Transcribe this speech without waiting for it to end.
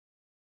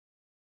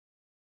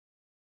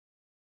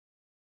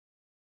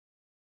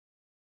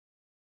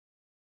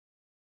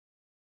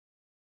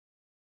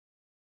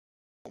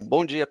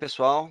Bom dia,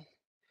 pessoal.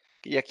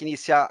 Queria aqui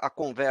iniciar a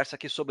conversa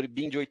aqui sobre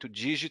BIM de 8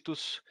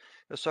 dígitos.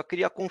 Eu só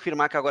queria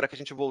confirmar que agora que a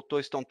gente voltou,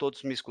 estão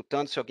todos me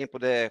escutando. Se alguém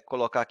puder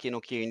colocar aqui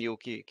no Q&A o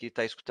que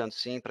está escutando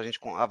sim, para a gente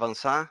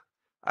avançar,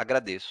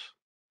 agradeço.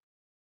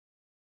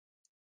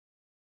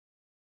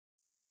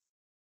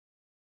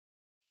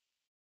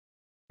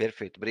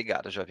 Perfeito,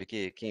 obrigado. Já vi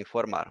que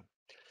informaram.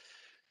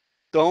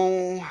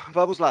 Então,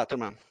 vamos lá,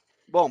 turma.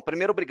 Bom,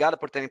 primeiro, obrigado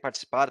por terem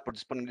participado, por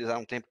disponibilizar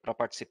um tempo para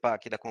participar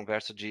aqui da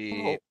conversa Ó,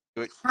 de.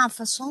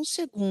 Rafa, só um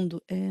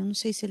segundo. Eu não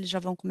sei se eles já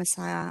vão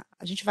começar.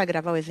 A gente vai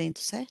gravar o evento,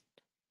 certo?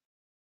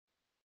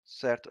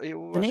 Certo,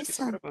 eu acho que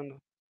está Vanessa?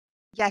 gravando.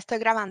 Ya estoy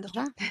grabando.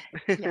 Já?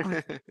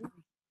 Ya.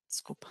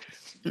 Desculpa.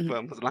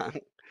 Vamos lá.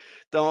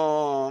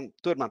 Então,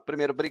 turma,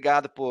 primeiro,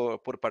 obrigado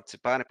por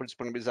participar, né, por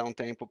disponibilizar um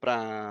tempo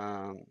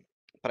para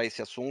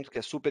esse assunto, que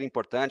é super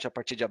importante. A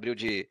partir de abril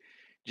de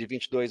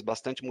 22,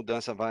 bastante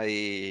mudança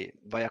vai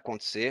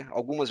acontecer.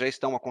 Algumas já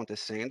estão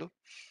acontecendo.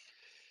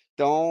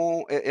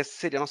 Então, essa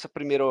seria a nossa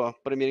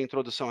primeira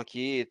introdução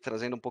aqui,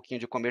 trazendo um pouquinho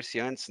de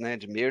comerciantes, né,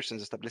 de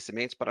merchants,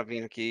 estabelecimentos, para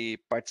vir aqui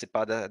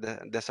participar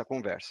dessa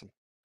conversa.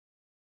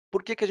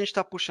 Por que a gente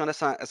está puxando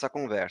essa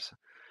conversa?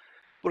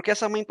 Porque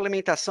essa é uma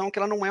implementação que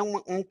ela não é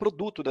um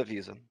produto da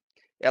Visa.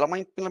 Ela é uma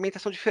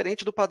implementação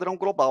diferente do padrão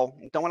global.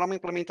 Então, ela é uma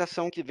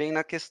implementação que vem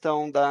na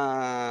questão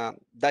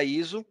da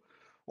ISO,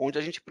 onde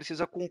a gente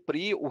precisa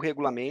cumprir o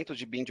regulamento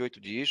de BIM de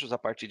 8 dígitos a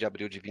partir de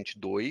abril de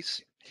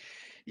 22.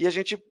 E a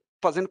gente,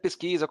 fazendo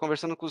pesquisa,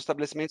 conversando com os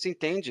estabelecimentos,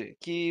 entende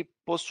que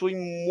possui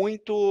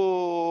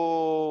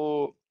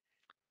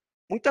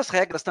muitas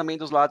regras também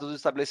dos lados dos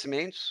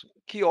estabelecimentos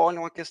que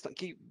olham a questão,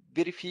 que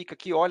verifica,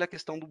 que olha a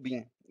questão do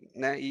BIM,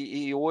 né?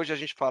 E hoje a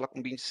gente fala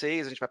com BIM de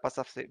 6, a gente vai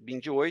passar a ser BIM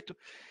de 8.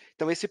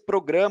 Então, esse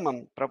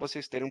programa, para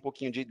vocês terem um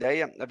pouquinho de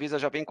ideia, a Visa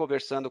já vem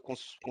conversando com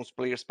os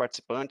players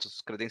participantes,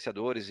 os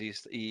credenciadores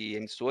e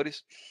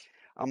emissores,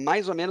 há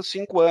mais ou menos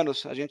 5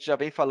 anos. A gente já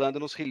vem falando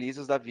nos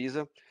releases da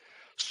Visa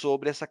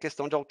sobre essa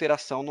questão de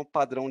alteração no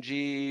padrão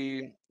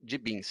de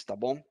BIMs, tá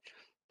bom?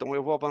 Então,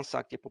 eu vou avançar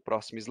aqui para o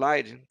próximo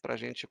slide, para a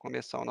gente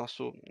começar o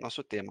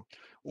nosso tema.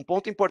 Um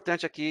ponto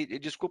importante aqui, e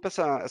desculpa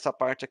essa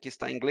parte aqui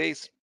está em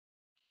inglês,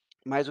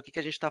 mas o que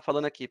a gente está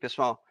falando aqui,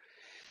 pessoal?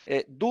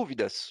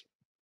 Dúvidas,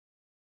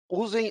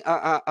 usem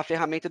a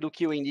ferramenta do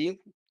Q&A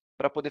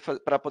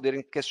para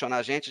poderem questionar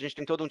a gente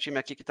tem todo um time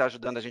aqui que está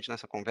ajudando a gente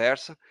nessa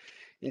conversa.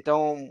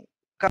 Então,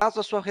 caso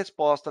a sua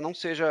resposta não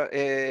seja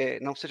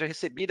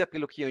recebida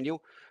pelo Q&A,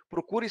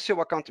 procure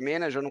seu account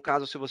manager, no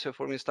caso, se você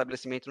for um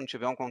estabelecimento e não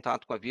tiver um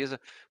contato com a Visa,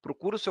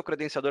 procure o seu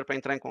credenciador para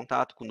entrar em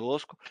contato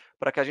conosco,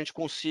 para que a gente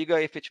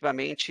consiga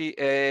efetivamente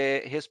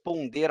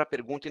responder a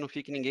pergunta e não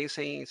fique ninguém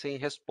sem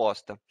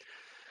resposta.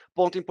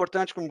 Ponto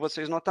importante, como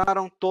vocês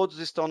notaram, todos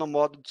estão no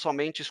modo de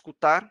somente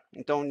escutar,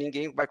 então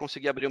ninguém vai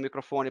conseguir abrir o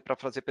microfone para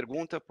fazer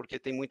pergunta, porque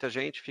tem muita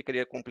gente,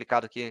 ficaria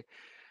complicado aqui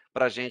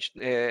para a gente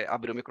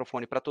abrir o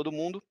microfone para todo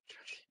mundo.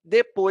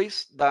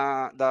 Depois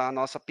da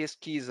nossa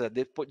pesquisa,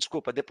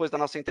 depois da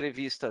nossa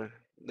entrevista,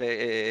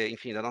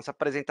 enfim, da nossa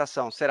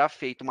apresentação, será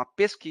feita uma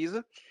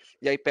pesquisa,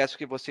 e aí peço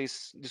que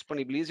vocês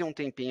disponibilizem um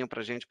tempinho para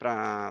a gente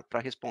para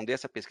responder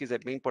essa pesquisa, é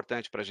bem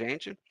importante para a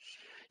gente,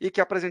 e que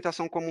a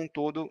apresentação como um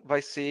todo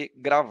vai ser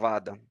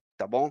gravada,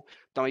 tá bom?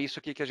 Então é isso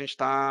aqui que a gente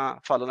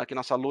está falando aqui,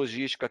 nossa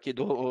logística aqui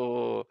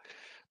do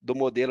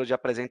modelo de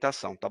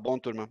apresentação, tá bom,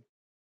 turma?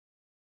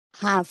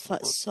 Rafa,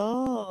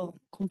 só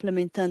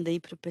complementando aí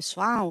para o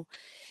pessoal,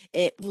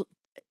 é, vo-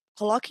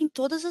 coloquem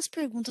todas as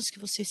perguntas que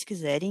vocês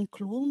quiserem,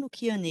 incluam no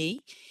Q&A.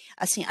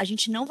 Assim, a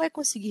gente não vai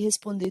conseguir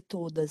responder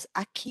todas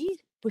aqui,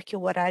 porque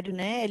o horário,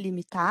 né, é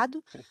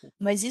limitado,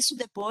 mas isso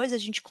depois a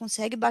gente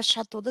consegue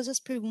baixar todas as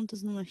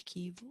perguntas num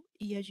arquivo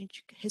e a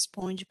gente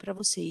responde para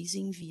vocês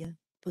e envia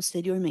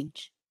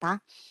posteriormente, tá?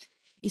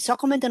 E só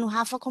comentando, o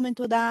Rafa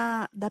comentou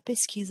da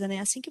pesquisa, né?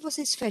 Assim que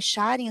vocês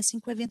fecharem,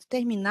 assim que o evento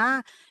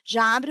terminar,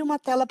 já abre uma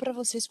tela para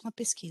vocês com a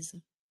pesquisa.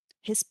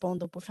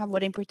 Respondam, por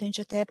favor, é importante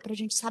até para a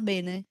gente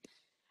saber, né?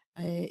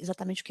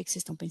 Exatamente o que vocês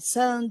estão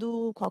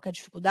pensando, qual que é a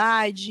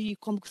dificuldade,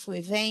 como que foi o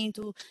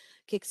evento, o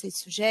que vocês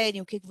sugerem,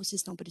 o que vocês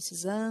estão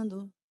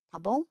precisando, tá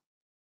bom?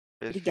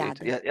 Perfeito. E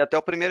Obrigada. até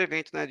o primeiro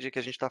evento, né, que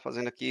a gente está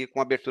fazendo aqui com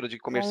abertura de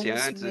Com os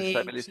comerciantes, makers,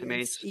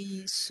 estabelecimentos.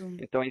 isso,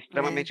 Então, é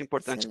extremamente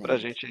importante para a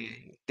excelente.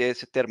 gente ter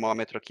esse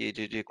termômetro aqui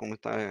de como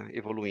está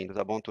evoluindo,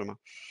 tá bom, turma?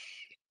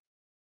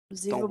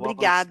 Inclusive, Então, vou avançar,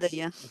 obrigada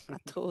aí a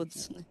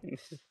todos, né?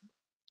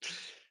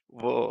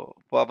 vou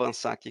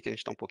avançar aqui, que a gente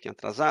está um pouquinho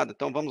atrasado.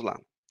 Então, vamos lá.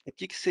 O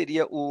que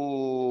seria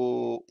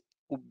o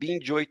BIM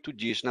de 8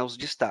 dígitos, né, os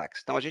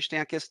destaques? Então, a gente tem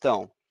a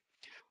questão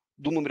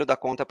do número da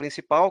conta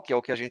principal, que é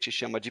o que a gente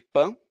chama de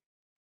PAN,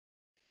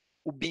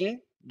 o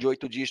BIM de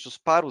 8 dígitos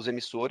para os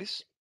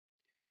emissores,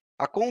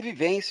 a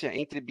convivência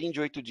entre BIM de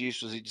 8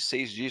 dígitos e de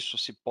 6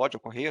 dígitos, se pode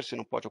ocorrer, se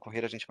não pode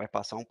ocorrer, a gente vai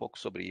passar um pouco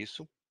sobre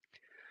isso.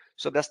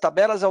 Sobre as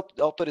tabelas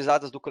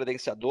autorizadas do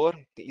credenciador,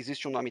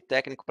 existe um nome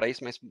técnico para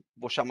isso, mas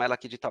vou chamar ela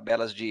aqui de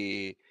tabelas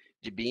de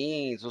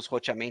BIMs, os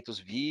roteamentos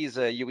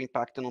Visa e o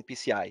impacto no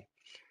PCI.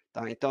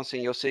 Tá? Então,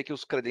 assim, eu sei que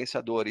os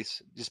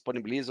credenciadores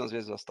disponibilizam, às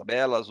vezes, as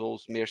tabelas, ou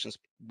os merchants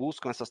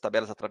buscam essas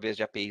tabelas através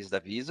de APIs da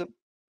Visa.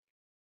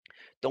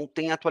 Então,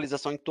 tem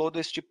atualização em todo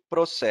este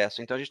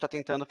processo. Então, a gente está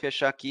tentando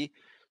fechar aqui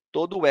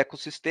todo o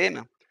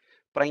ecossistema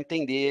para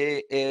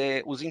entender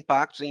os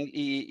impactos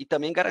e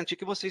também garantir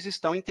que vocês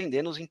estão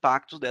entendendo os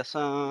impactos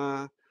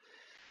dessa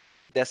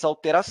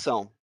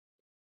alteração.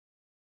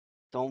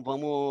 Então,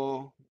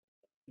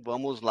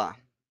 vamos lá.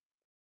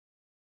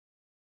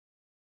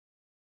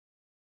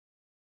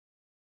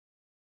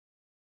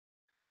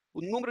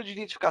 O número de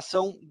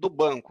identificação do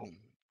banco,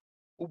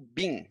 o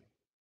BIN,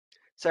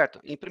 certo?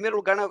 Em primeiro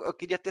lugar, eu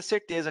queria ter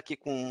certeza aqui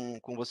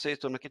com vocês,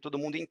 turma, que todo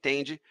mundo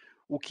entende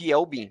o que é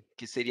o BIN,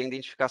 que seria a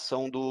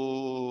identificação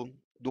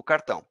do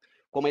cartão.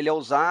 Como ele é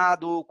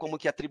usado, como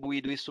que é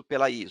atribuído isso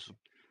pela ISO.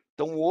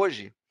 Então,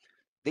 hoje,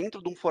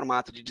 dentro de um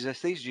formato de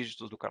 16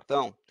 dígitos do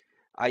cartão,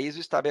 a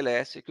ISO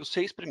estabelece que os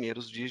 6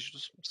 primeiros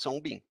dígitos são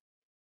o BIN.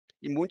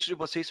 E muitos de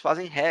vocês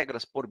fazem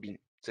regras por BIN,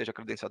 seja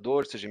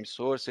credenciador, seja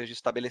emissor, seja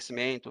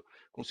estabelecimento,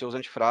 com seus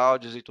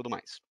antifraudes e tudo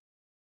mais.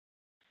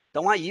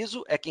 Então, a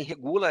ISO é quem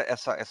regula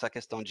essa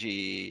questão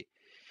de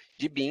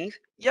BIM,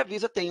 e a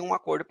Visa tem um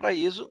acordo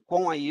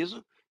com a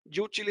ISO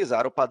de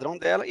utilizar o padrão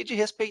dela e de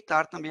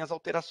respeitar também as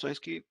alterações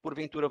que,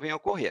 porventura, venham a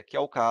ocorrer, que é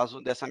o caso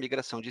dessa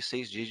migração de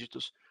 6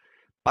 dígitos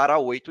para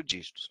 8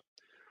 dígitos.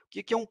 O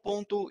que é um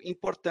ponto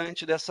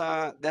importante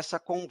dessa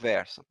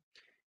conversa?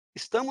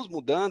 Estamos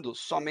mudando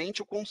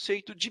somente o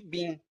conceito de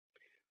BIM,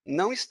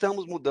 não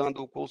estamos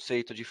mudando o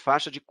conceito de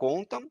faixa de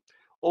conta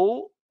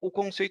ou o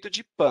conceito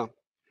de PAN.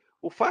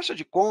 O faixa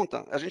de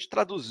conta, a gente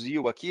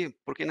traduziu aqui,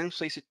 porque não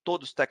sei se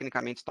todos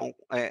tecnicamente estão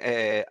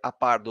a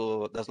par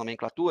das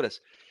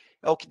nomenclaturas,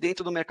 é o que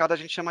dentro do mercado a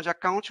gente chama de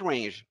account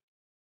range,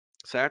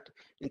 certo?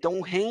 Então,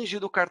 o range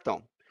do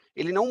cartão,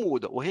 ele não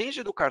muda. O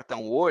range do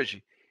cartão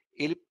hoje,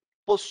 ele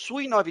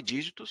possui 9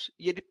 dígitos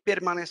e ele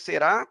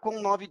permanecerá com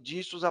 9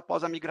 dígitos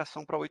após a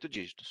migração para 8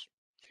 dígitos.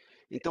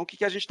 Então, o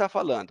que a gente está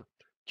falando?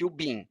 Que o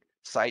BIN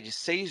sai de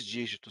 6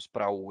 dígitos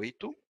para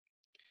 8,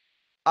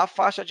 a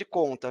faixa de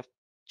conta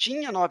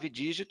tinha 9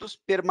 dígitos,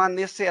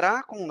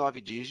 permanecerá com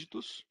 9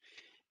 dígitos,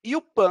 e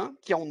o PAN,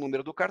 que é o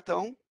número do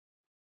cartão,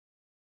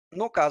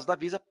 no caso da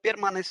Visa,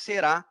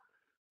 permanecerá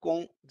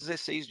com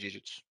 16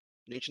 dígitos.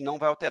 A gente não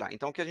vai alterar.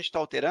 Então, o que a gente está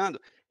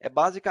alterando é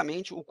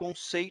basicamente o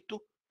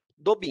conceito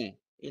do BIN.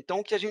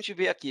 Então, o que a gente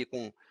vê aqui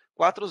com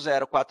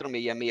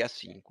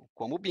 404665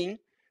 como BIN,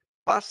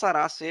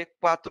 passará a ser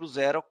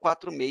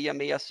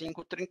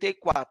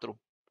 40466534,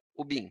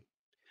 o BIN.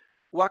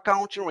 O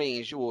account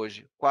range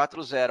hoje,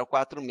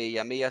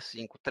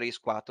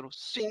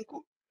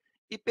 40466534,5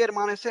 e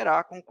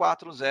permanecerá com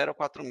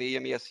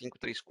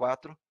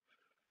 40466534,5.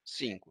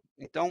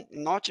 Então,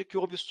 note que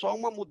houve só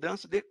uma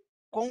mudança de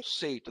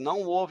conceito,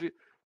 não houve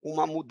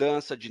uma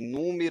mudança de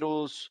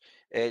números,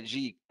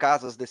 de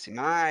casas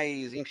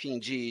decimais, enfim,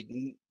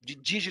 de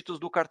dígitos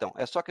do cartão.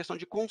 É só questão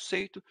de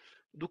conceito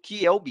do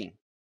que é o BIM.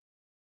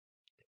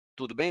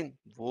 Tudo bem?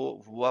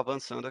 Vou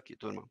avançando aqui,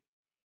 turma.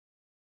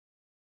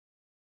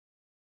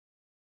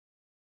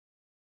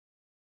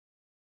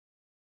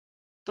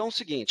 Então, é o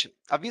seguinte,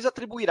 a Visa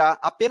atribuirá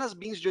apenas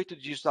BINs de 8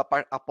 dígitos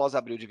após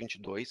abril de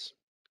 22.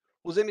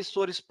 Os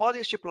emissores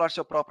podem estipular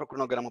seu próprio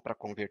cronograma para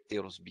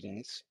converter os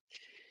BINs.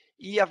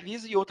 E a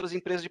Visa e outras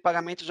empresas de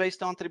pagamento já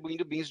estão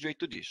atribuindo BINs de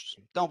 8 dígitos.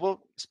 Então,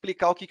 vou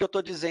explicar o que eu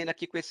estou dizendo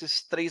aqui com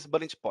esses 3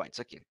 bullet points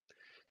aqui.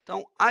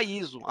 Então, a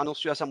ISO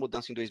anunciou essa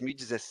mudança em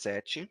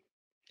 2017.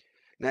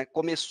 Né?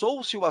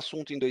 Começou-se o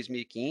assunto em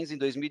 2015, em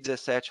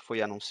 2017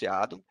 foi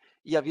anunciado,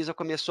 e a Visa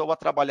começou a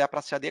trabalhar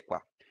para se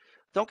adequar.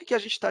 Então, o que a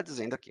gente está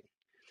dizendo aqui?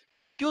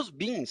 Que os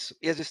BINs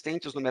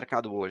existentes no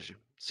mercado hoje,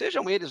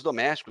 sejam eles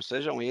domésticos,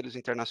 sejam eles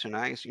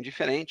internacionais,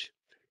 indiferente,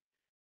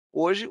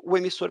 hoje o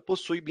emissor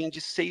possui BIN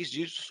de 6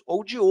 dígitos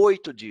ou de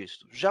 8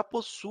 dígitos. Já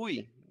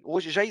possui,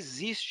 hoje já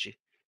existe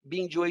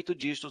BIN de 8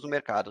 dígitos no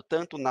mercado,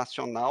 tanto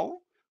nacional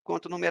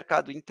quanto no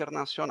mercado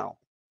internacional.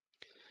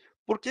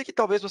 Por que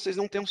talvez vocês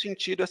não tenham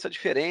sentido essa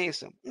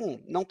diferença?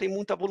 Não tem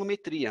muita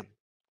volumetria.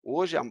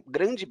 Hoje, a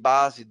grande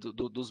base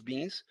dos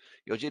BINs,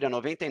 eu diria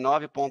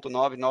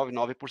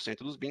 99,999%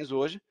 dos BINs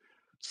hoje,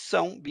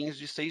 são BINs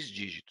de 6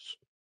 dígitos.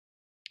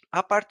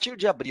 A partir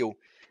de abril,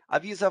 a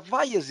Visa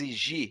vai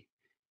exigir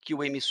que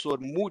o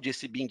emissor mude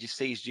esse BIN de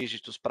 6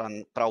 dígitos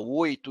para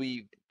 8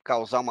 e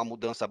causar uma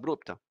mudança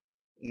abrupta?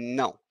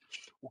 Não.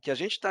 O que a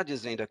gente está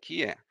dizendo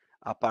aqui é,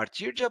 a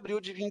partir de abril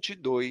de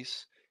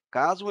 22,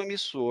 caso o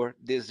emissor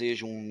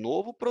deseje um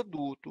novo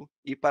produto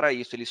e para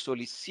isso ele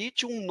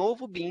solicite um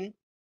novo BIN,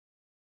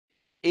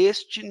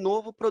 este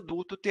novo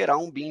produto terá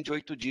um BIN de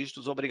 8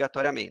 dígitos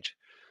obrigatoriamente.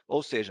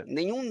 Ou seja,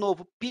 nenhum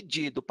novo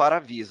pedido para a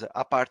Visa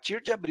a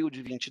partir de abril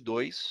de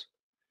 22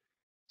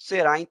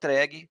 será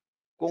entregue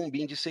com um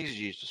BIN de 6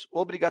 dígitos.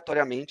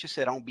 Obrigatoriamente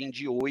será um BIN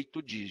de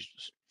 8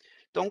 dígitos.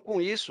 Então,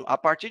 com isso, a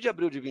partir de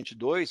abril de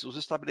 22, os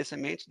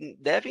estabelecimentos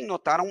devem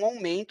notar um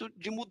aumento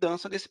de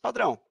mudança desse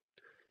padrão.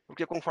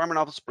 Porque conforme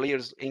novos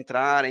players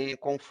entrarem,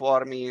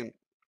 conforme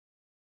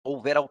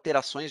houver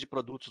alterações de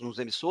produtos nos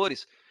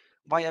emissores,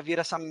 vai haver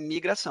essa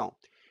migração.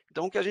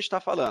 Então, o que a gente está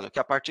falando? Que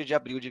a partir de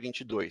abril de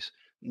 22,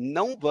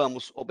 não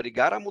vamos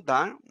obrigar a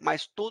mudar,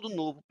 mas todo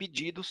novo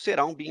pedido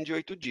será um BIM de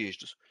 8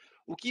 dígitos.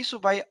 O que isso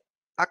vai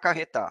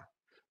acarretar?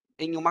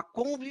 Em uma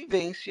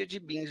convivência de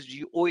BIMs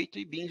de 8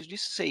 e BIMs de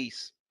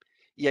 6.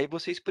 E aí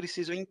vocês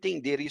precisam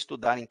entender e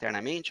estudar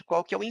internamente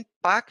qual que é o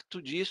impacto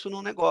disso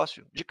no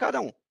negócio de cada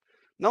um.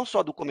 Não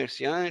só do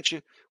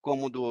comerciante,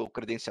 como do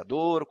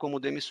credenciador, como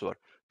do emissor.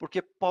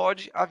 Porque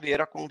pode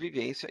haver a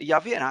convivência, e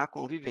haverá a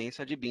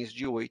convivência de BIMs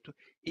de 8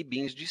 e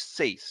BIMs de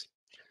 6.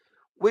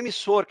 O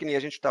emissor, que nem a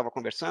gente estava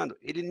conversando,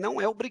 ele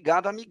não é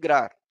obrigado a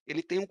migrar.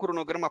 Ele tem um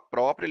cronograma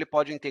próprio, ele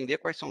pode entender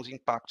quais são os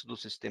impactos do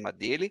sistema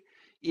dele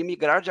e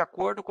migrar de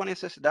acordo com a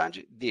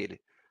necessidade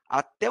dele.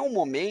 Até o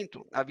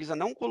momento, a Visa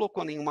não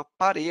colocou nenhuma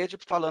parede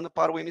falando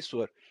para o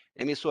emissor.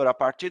 Emissor, a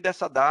partir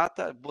dessa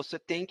data, você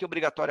tem que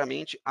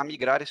obrigatoriamente a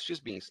migrar estes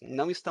bens.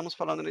 Não estamos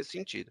falando nesse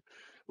sentido.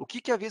 O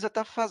que a Visa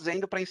está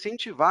fazendo para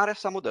incentivar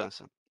essa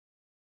mudança?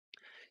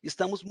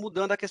 Estamos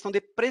mudando a questão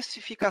de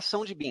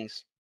precificação de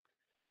bens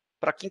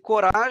para que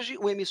encoraje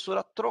o emissor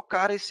a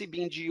trocar esse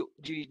BIM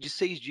de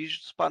 6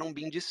 dígitos para um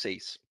BIM de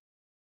 6.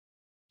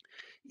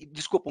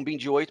 Desculpa, um BIM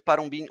de 8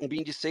 para um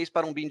BIM de 6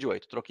 para um BIM de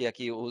 8. Troquei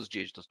aqui os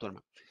dígitos,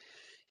 turma.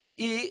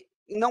 E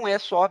não é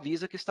só a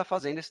Visa que está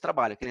fazendo esse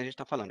trabalho, que nem a gente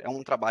está falando. É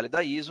um trabalho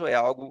da ISO, é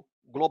algo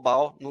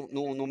global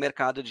no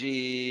mercado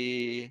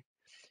de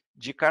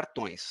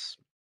cartões.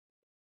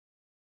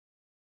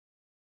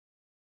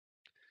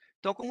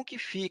 Então, como que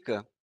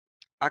fica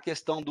a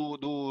questão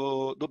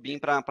do BIM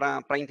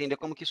para entender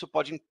como que isso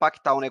pode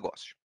impactar o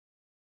negócio?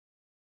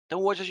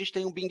 Então, hoje a gente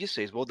tem um BIM de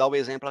 6. Vou dar o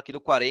exemplo aqui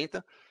do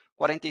 40,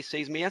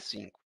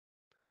 4665. A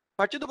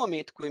partir do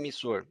momento que o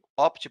emissor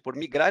opte por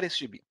migrar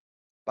este BIM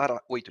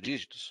para 8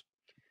 dígitos,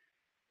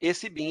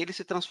 esse BIM ele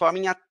se transforma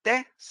em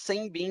até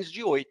 100 BIMs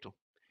de 8.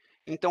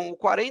 Então, o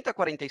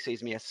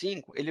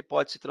 404665 ele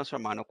pode se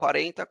transformar no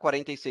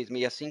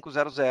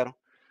 40466500,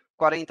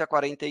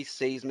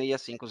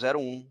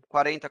 40466501,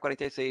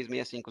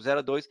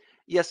 40466502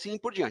 e assim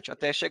por diante,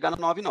 até chegar no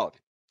 99.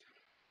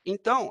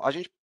 Então, a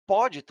gente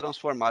pode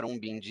transformar um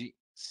BIM de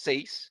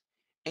 6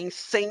 em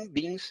 100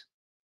 BIMs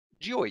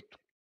de 8.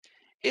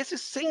 Esses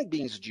 100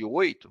 BIMs de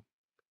 8,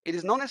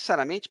 eles não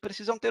necessariamente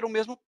precisam ter o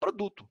mesmo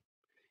produto.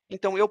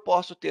 Então, eu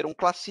posso ter um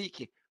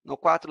Classic no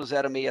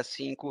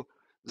 406500,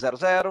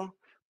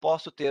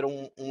 posso ter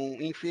um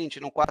Infinity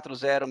no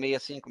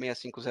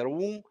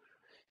 40656501.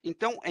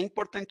 Então, é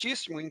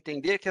importantíssimo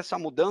entender que essa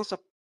mudança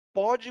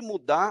pode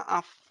mudar a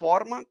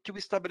forma que o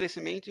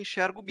estabelecimento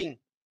enxerga o BIM,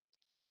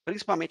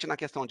 principalmente na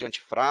questão de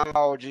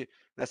antifraude,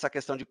 nessa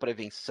questão de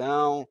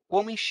prevenção,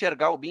 como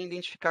enxergar o BIM e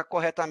identificar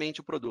corretamente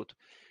o produto.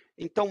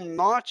 Então,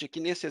 note que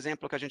nesse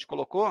exemplo que a gente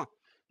colocou,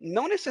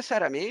 não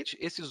necessariamente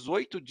esses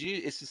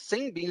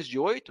 100 bins de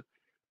 8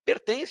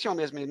 pertencem ao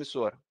mesmo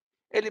emissor.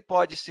 Ele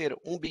pode ser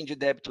um BIM de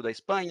débito da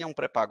Espanha, um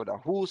pré-pago da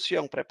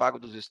Rússia, um pré-pago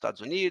dos Estados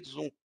Unidos,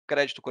 um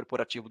crédito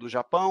corporativo do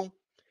Japão.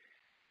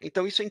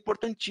 Então, isso é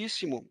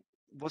importantíssimo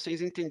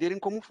vocês entenderem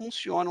como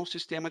funciona o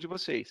sistema de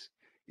vocês,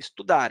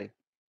 estudarem.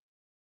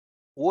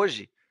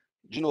 Hoje,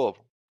 de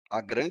novo,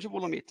 a grande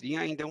volumetria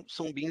ainda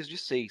são bins de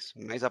 6,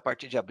 mas a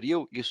partir de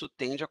abril isso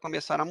tende a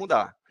começar a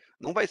mudar.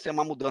 Não vai ser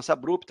uma mudança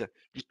abrupta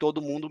de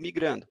todo mundo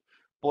migrando.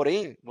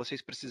 Porém,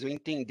 vocês precisam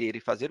entender e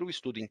fazer o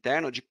estudo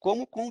interno de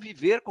como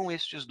conviver com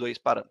estes dois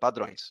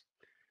padrões.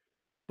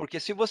 Porque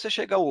se você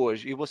chega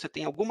hoje e você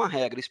tem alguma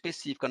regra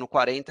específica no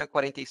 40,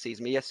 46,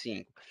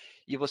 65,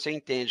 e você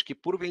entende que,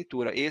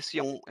 porventura, esse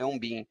é um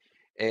BIM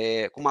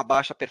com uma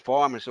baixa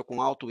performance ou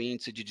com alto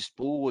índice de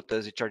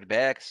disputas e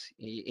chargebacks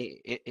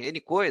e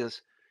N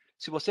coisas,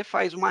 se você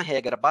faz uma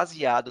regra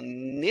baseada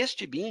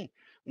neste BIM,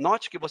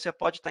 note que você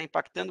pode estar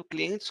impactando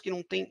clientes que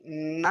não têm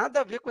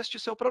nada a ver com este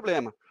seu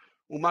problema,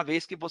 uma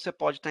vez que você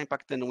pode estar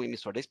impactando um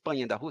emissor da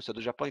Espanha, da Rússia,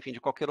 do Japão, enfim, de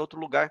qualquer outro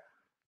lugar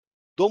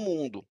do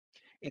mundo.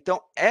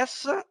 Então,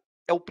 esse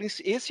é o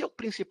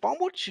principal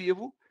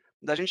motivo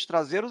da gente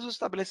trazer os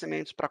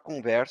estabelecimentos para a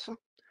conversa,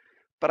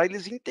 para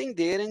eles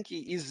entenderem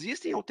que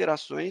existem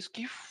alterações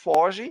que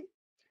fogem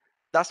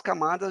das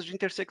camadas de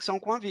intersecção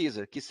com a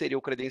Visa, que seria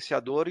o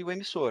credenciador e o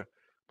emissor.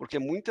 Porque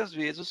muitas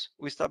vezes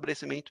o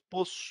estabelecimento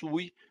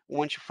possui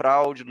um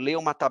antifraude, lê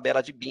uma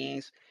tabela de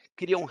BIMs,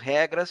 criam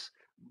regras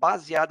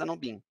baseadas no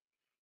BIM.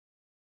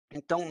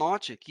 Então,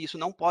 note que isso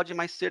não pode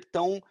mais ser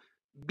tão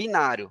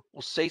binário.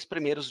 Os 6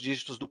 primeiros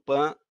dígitos do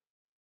PAN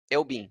é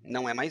o BIM,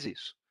 não é mais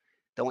isso.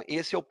 Então,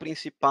 esse é o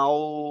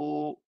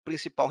principal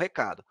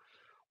recado.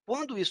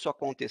 Quando isso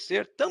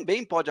acontecer,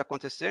 também pode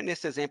acontecer,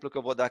 nesse exemplo que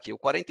eu vou dar aqui, o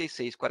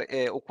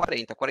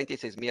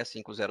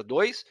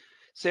 40466502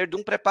 ser de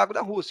um pré-pago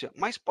da Rússia,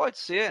 mas pode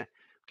ser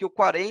que o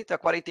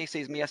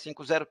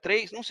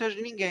 40466503 não seja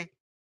de ninguém,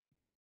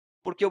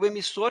 porque o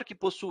emissor que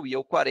possuía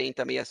o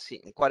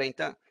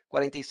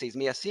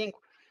 4665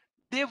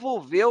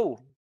 devolveu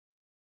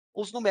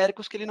os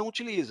numéricos que ele não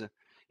utiliza.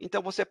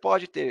 Então, você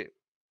pode ter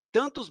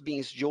tantos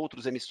bins de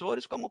outros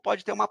emissores, como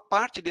pode ter uma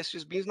parte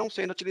desses bins não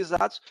sendo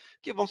utilizados,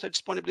 que vão ser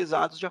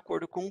disponibilizados de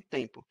acordo com o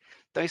tempo.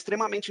 Então, é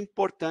extremamente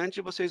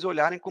importante vocês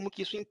olharem como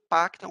que isso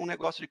impacta o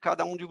negócio de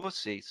cada um de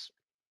vocês.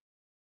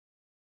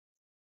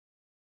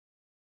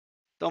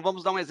 Então,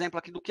 vamos dar um exemplo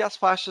aqui do que as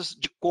faixas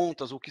de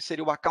contas, o que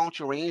seria o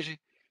account range,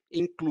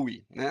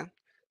 inclui, né?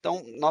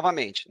 Então,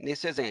 novamente,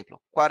 nesse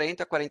exemplo,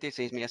 40,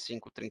 46,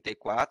 65,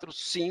 34,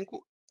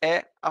 5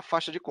 é a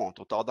faixa de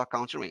conta, o tal do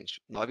account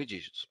range, 9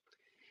 dígitos.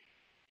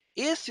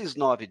 Esses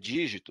 9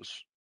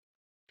 dígitos,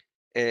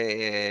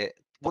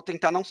 vou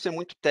tentar não ser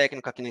muito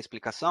técnico aqui na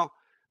explicação,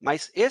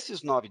 mas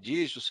esses 9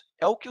 dígitos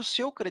é o que o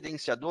seu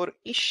credenciador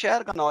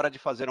enxerga na hora de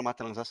fazer uma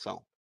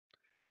transação.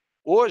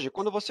 Hoje,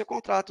 quando você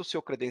contrata o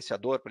seu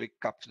credenciador para ele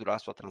capturar a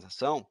sua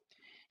transação,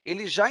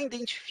 ele já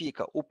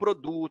identifica o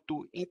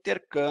produto,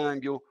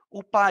 intercâmbio,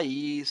 o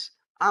país,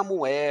 a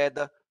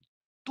moeda,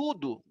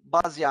 tudo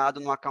baseado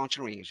no account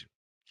range.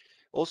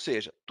 Ou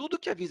seja, tudo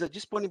que a Visa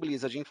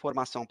disponibiliza de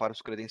informação para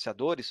os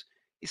credenciadores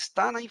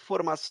está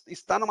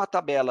numa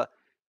tabela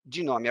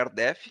de nome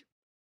ARDEF,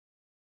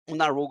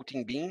 na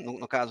Routing Bin,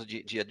 no caso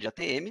de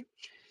ATM,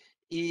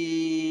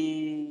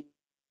 e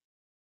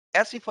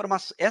essa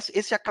informação,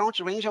 esse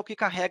account range é o que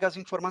carrega as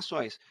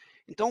informações.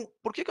 Então,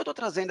 por que eu estou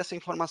trazendo essa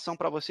informação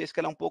para vocês, que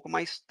ela é um pouco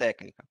mais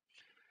técnica?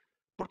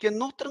 Porque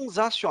no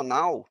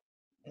transacional,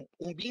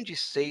 um BIM de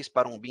 6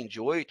 para um BIM de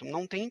 8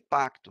 não tem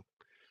impacto.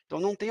 Então,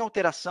 não tem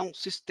alteração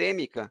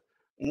sistêmica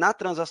na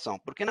transação,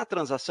 porque na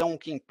transação o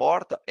que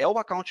importa é o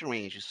account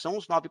range, são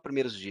os 9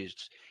 primeiros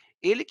dígitos.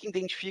 Ele que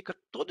identifica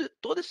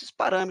todos esses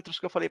parâmetros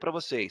que eu falei para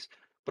vocês: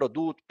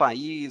 produto,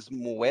 país,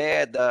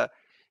 moeda,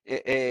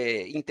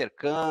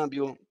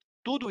 intercâmbio,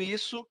 tudo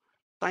isso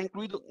está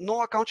incluído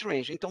no account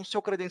range. Então, o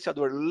seu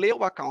credenciador lê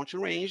o account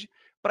range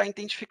para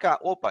identificar: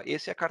 opa,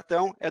 esse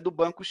cartão é do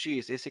banco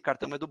X, esse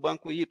cartão é do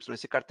banco Y,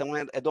 esse cartão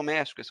é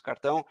doméstico, esse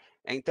cartão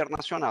é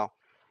internacional.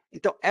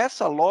 Então,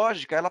 essa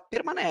lógica, ela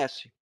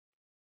permanece,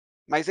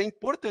 mas é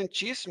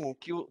importantíssimo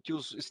que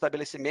os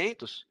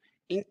estabelecimentos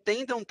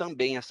entendam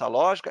também essa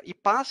lógica e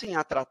passem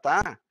a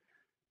tratar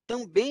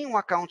também o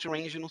account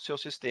range nos seus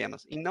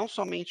sistemas, e não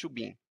somente o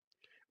BIM.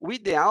 O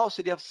ideal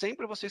seria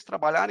sempre vocês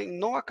trabalharem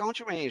no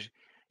account range,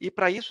 e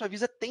para isso a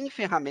Visa tem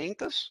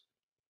ferramentas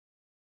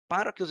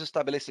para que os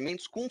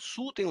estabelecimentos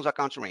consultem os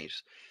account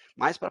ranges.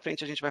 Mais para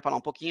frente a gente vai falar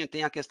um pouquinho,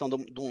 tem a questão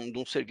de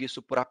um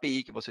serviço por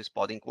API que vocês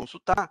podem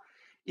consultar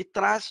e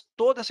traz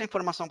toda essa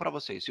informação para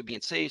vocês. Se o BIM é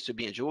de 6, se o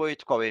BIM é de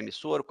 8, qual é o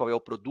emissor, qual é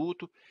o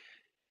produto.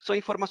 São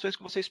informações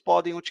que vocês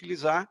podem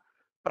utilizar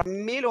para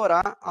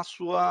melhorar a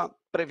sua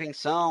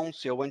prevenção,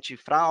 seu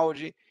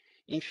antifraude,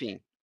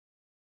 enfim.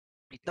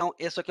 Então,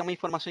 essa aqui é uma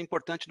informação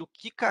importante do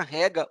que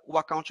carrega o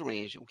account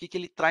range, o que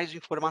ele traz de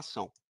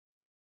informação.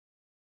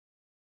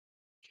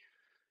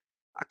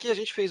 Aqui a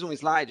gente fez um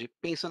slide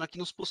pensando aqui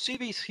nos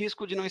possíveis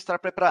riscos de não estar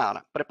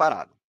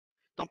preparado.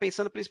 Então,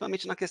 pensando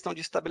principalmente na questão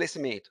de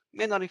estabelecimento,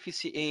 menor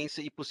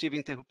eficiência e possíveis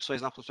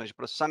interrupções nas funções de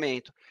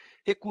processamento,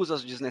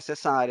 recusas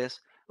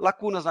desnecessárias,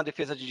 lacunas na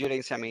defesa de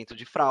gerenciamento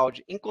de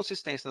fraude,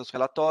 inconsistência nos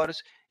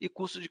relatórios e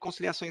custo de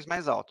conciliações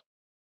mais alto.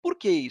 Por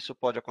que isso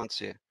pode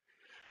acontecer?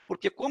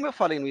 Porque, como eu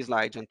falei no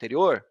slide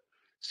anterior,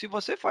 se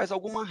você faz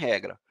alguma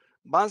regra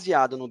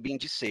baseada no BIM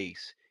de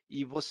 6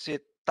 e você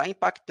está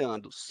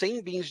impactando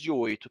 100 BIMs de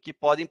 8, que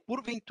podem,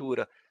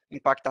 porventura,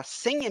 impactar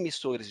 100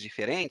 emissores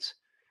diferentes,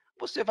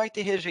 você vai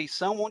ter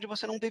rejeição onde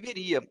você não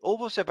deveria, ou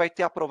você vai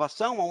ter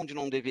aprovação onde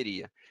não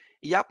deveria.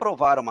 E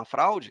aprovar uma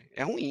fraude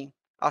é ruim,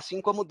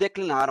 assim como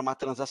declinar uma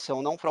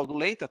transação não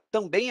fraudulenta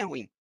também é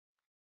ruim.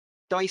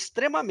 Então, é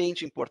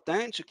extremamente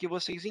importante que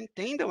vocês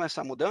entendam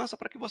essa mudança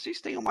para que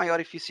vocês tenham maior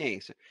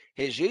eficiência.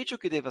 Rejeite o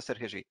que deva ser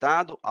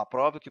rejeitado,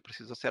 aprove o que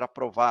precisa ser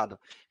aprovado,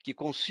 que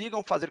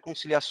consigam fazer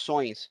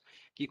conciliações,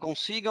 que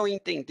consigam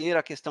entender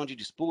a questão de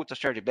disputas,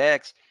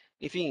 chargebacks,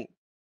 enfim,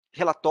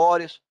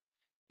 relatórios.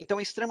 Então,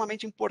 é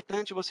extremamente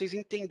importante vocês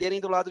entenderem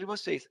do lado de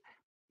vocês.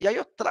 E aí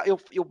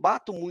eu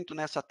bato muito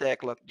nessa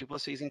tecla de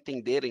vocês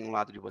entenderem o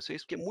lado de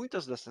vocês, porque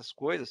muitas dessas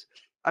coisas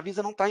a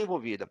Visa não está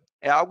envolvida.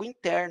 É algo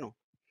interno.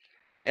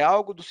 É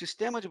algo do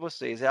sistema de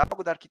vocês, é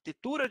algo da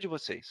arquitetura de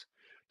vocês.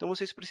 Então,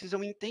 vocês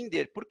precisam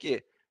entender por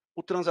quê.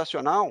 O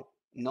transacional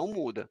não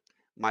muda,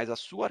 mas a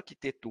sua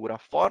arquitetura, a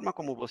forma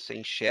como você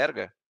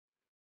enxerga,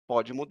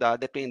 pode mudar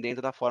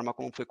dependendo da forma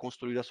como foi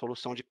construída a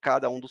solução de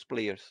cada um dos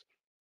players.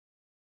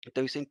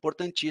 Então, isso é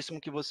importantíssimo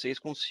que vocês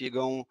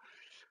consigam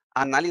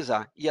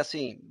analisar. E,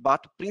 assim,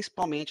 bato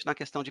principalmente na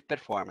questão de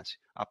performance.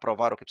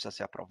 Aprovar o que precisa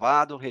ser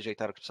aprovado,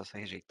 rejeitar o que precisa ser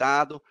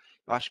rejeitado.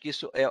 Eu acho que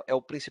isso é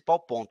o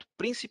principal ponto,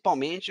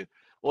 principalmente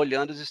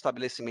olhando os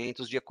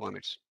estabelecimentos de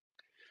e-commerce.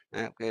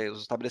 Né? Porque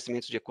os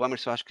estabelecimentos de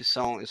e-commerce eu acho que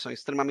são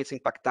extremamente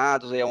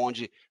impactados, é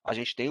onde a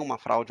gente tem uma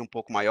fraude um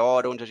pouco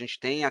maior, onde a gente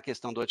tem a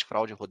questão do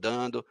antifraude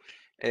rodando.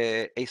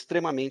 É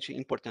extremamente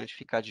importante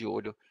ficar de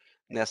olho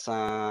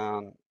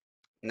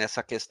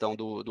nessa questão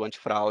do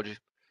antifraude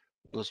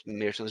nos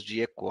merchants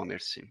de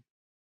e-commerce.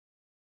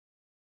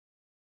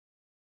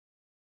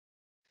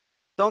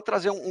 Então,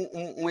 trazer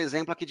um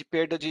exemplo aqui de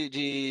perda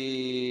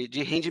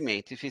de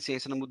rendimento,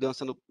 eficiência na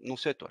mudança no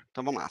setor.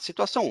 Então, vamos lá.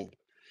 Situação 1.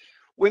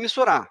 O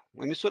emissor A,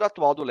 o emissor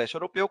atual do leste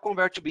europeu,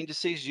 converte o BIM de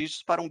 6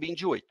 dígitos para um BIM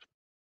de 8.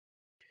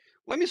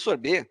 O emissor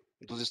B,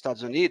 dos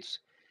Estados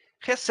Unidos,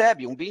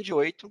 recebe um BIM de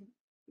 8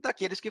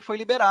 daqueles que foi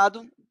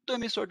liberado do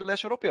emissor do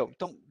leste europeu.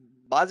 Então,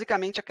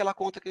 basicamente aquela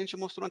conta que a gente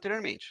mostrou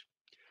anteriormente.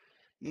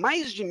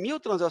 Mais de 1.000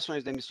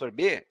 transações do emissor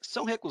B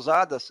são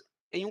recusadas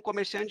em um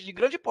comerciante de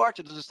grande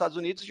porte dos Estados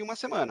Unidos de uma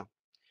semana.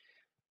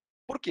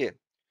 Por quê?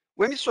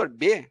 O emissor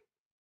B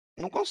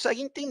não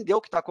consegue entender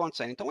o que está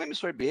acontecendo. Então, o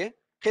emissor B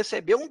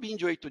recebeu um BIN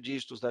de 8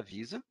 dígitos da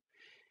Visa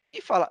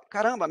e fala: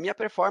 caramba, minha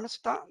performance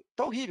tá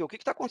horrível. O que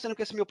está acontecendo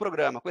com esse meu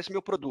programa, com esse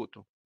meu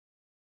produto?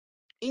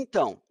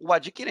 Então, o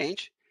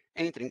adquirente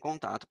entra em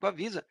contato com a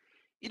Visa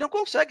e não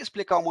consegue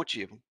explicar o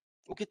motivo.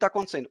 O que está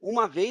acontecendo?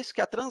 Uma vez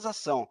que a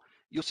transação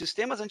e os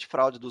sistemas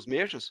antifraude dos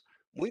merchants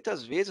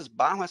muitas vezes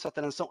barram essa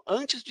transação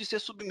antes de ser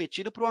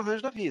submetido para o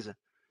arranjo da Visa.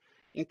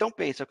 Então,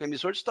 pensa que o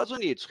emissor dos Estados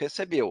Unidos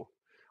recebeu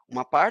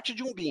uma parte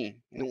de um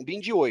BIN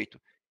de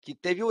 8, que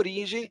teve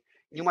origem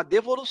em uma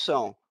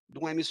devolução de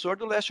um emissor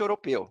do leste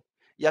europeu,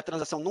 e a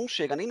transação não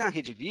chega nem na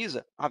rede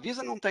Visa, a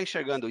Visa não está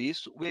enxergando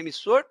isso, o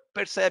emissor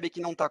percebe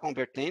que não está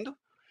convertendo,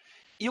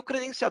 e o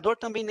credenciador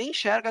também nem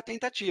enxerga a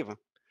tentativa.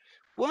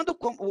 Quando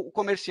o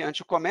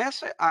comerciante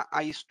começa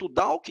a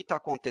estudar o que está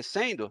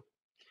acontecendo,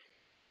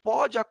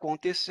 pode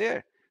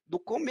acontecer do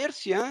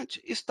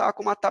comerciante estar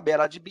com uma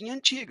tabela de BIN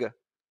antiga,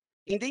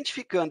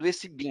 identificando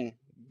esse BIN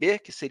B,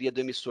 que seria do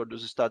emissor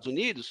dos Estados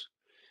Unidos,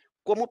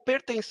 como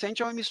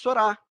pertencente ao emissor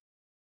A,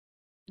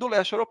 do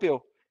leste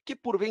europeu, que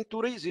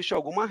porventura existe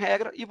alguma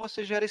regra e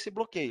você gera esse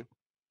bloqueio.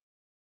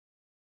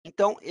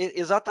 Então,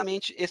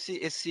 exatamente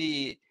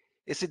esse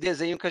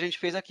desenho que a gente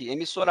fez aqui.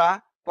 Emissor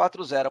A,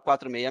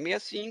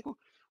 404665,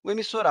 o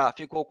emissor A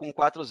ficou com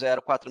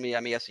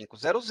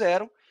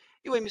 40466500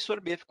 e o emissor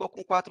B ficou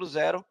com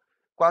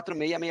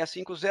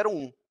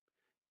 40466501.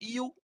 E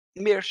o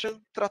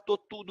merchant tratou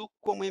tudo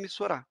como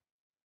emissor A.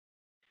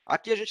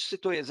 Aqui a gente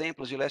citou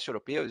exemplos de leste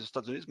europeu e dos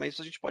Estados Unidos, mas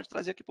isso a gente pode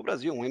trazer aqui para o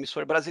Brasil. Um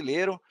emissor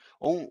brasileiro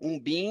ou um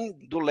BIN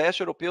do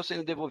leste europeu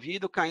sendo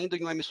devolvido, caindo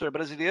em um emissor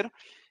brasileiro,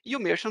 e o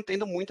merchant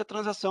tendo muita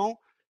transação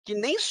que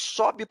nem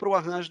sobe para o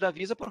arranjo da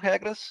Visa por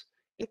regras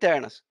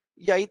internas.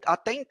 E aí,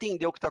 até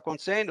entender o que está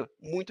acontecendo,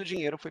 muito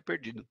dinheiro foi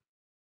perdido.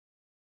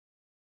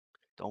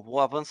 Então,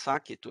 vou avançar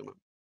aqui, turma.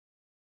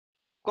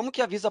 Como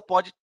que a Visa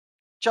pode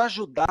te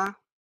ajudar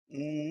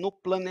no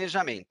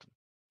planejamento?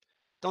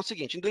 Então é o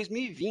seguinte, em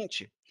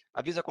 2020,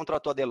 a Visa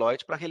contratou a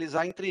Deloitte para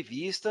realizar a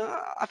entrevista,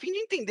 a fim de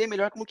entender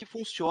melhor como que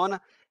funciona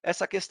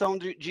essa questão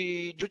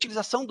de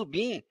utilização do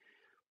BIM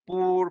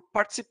por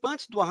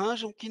participantes do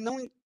arranjo que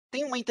não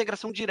têm uma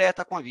integração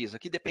direta com a Visa,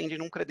 que depende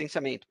de um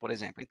credenciamento, por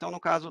exemplo. Então, no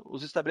caso,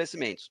 os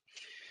estabelecimentos.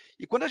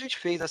 E quando a gente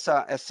fez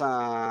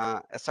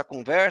essa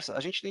conversa,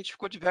 a gente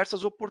identificou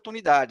diversas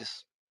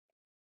oportunidades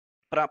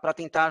para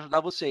tentar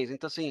ajudar vocês.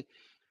 Então, assim,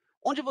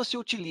 onde você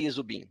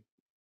utiliza o BIM?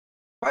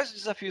 Quais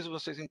desafios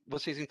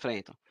vocês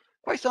enfrentam?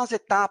 Quais são as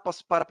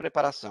etapas para a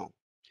preparação?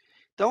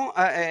 Então,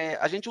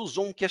 a gente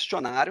usou um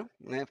questionário,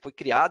 né, foi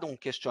criado um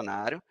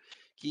questionário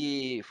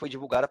que foi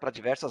divulgado para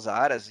diversas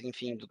áreas,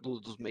 enfim,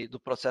 do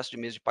processo de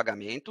mês de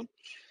pagamento,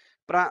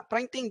 para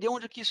entender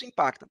onde que isso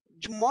impacta.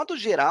 De modo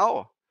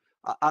geral,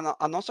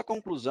 a nossa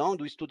conclusão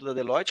do estudo da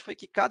Deloitte foi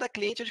que cada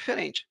cliente é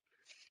diferente.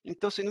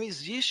 Então, assim, não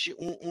existe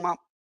uma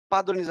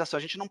padronização,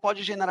 a gente não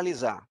pode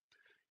generalizar.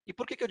 E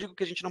por que eu digo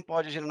que a gente não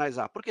pode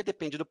generalizar? Porque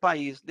depende do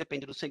país,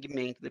 depende do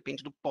segmento,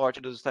 depende do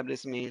porte dos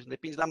estabelecimentos,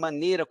 depende da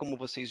maneira como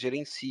vocês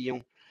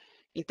gerenciam.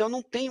 Então,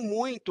 não tem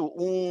muito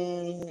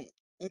um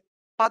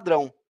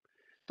padrão.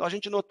 Então, a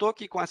gente notou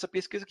que com essa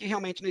pesquisa que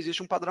realmente não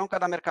existe um padrão,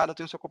 cada mercado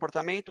tem o seu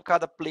comportamento,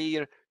 cada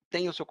player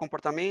tem o seu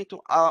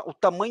comportamento, o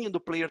tamanho do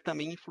player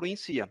também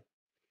influencia.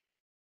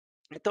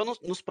 Então,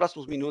 nos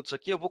próximos minutos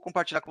aqui, eu vou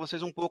compartilhar com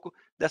vocês um pouco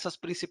dessas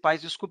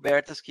principais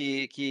descobertas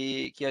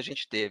que a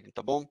gente teve,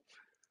 tá bom?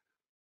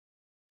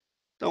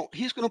 Então,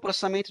 risco no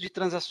processamento de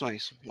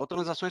transações, ou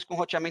transações com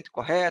roteamento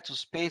correto,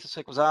 suspensas,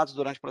 recusados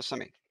durante o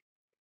processamento.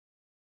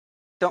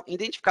 Então,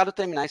 identificado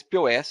terminais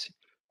POS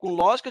com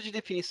lógica de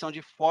definição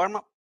de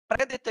forma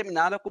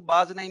pré-determinada com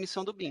base na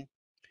emissão do BIM.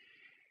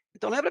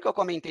 Então, lembra que eu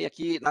comentei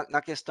aqui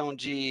na questão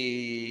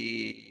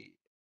de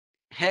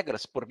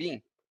regras por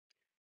BIM?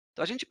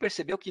 Então, a gente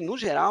percebeu que, no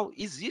geral,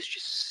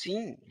 existe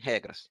sim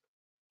regras.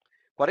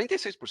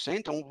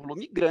 46% é um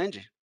volume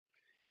grande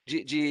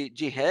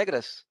de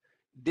regras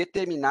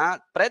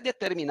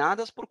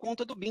pré-determinadas por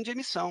conta do BIM de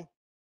emissão.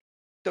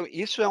 Então,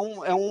 isso é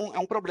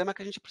um problema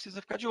que a gente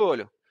precisa ficar de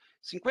olho.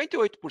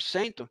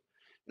 58%,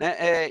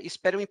 né,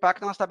 espera um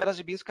impacto nas tabelas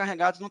de bens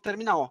carregados no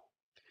terminal.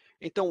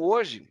 Então,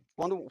 hoje,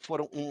 quando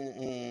for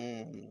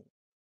um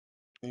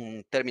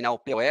terminal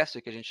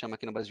POS, que a gente chama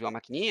aqui no Brasil a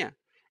maquininha,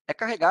 é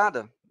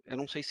carregada. Eu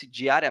não sei se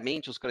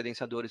diariamente os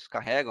credenciadores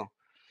carregam,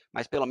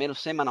 mas pelo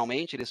menos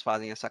semanalmente eles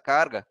fazem essa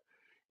carga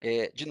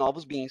de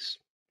novos bins,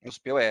 os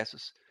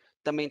POS.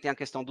 Também tem a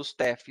questão dos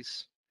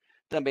TEFs,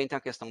 também tem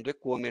a questão do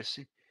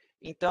e-commerce.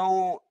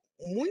 Então,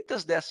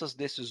 muitas dessas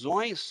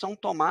decisões são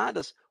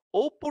tomadas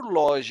ou por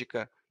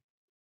lógica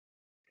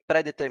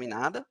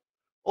pré-determinada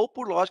ou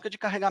por lógica de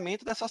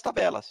carregamento dessas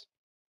tabelas.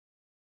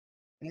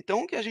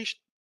 Então, o que a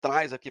gente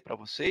traz aqui para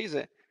vocês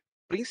é,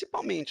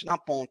 principalmente na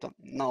ponta,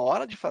 na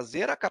hora de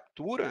fazer a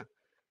captura,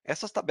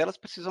 essas tabelas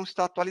precisam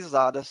estar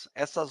atualizadas,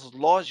 essas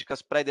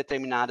lógicas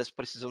pré-determinadas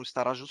precisam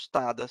estar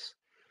ajustadas,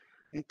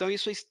 Então,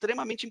 isso é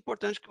extremamente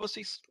importante que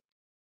vocês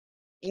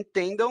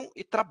entendam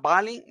e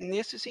trabalhem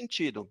nesse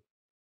sentido,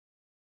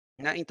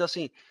 né? Então,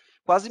 assim,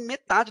 quase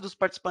metade dos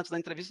participantes da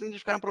entrevista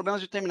identificaram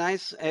problemas de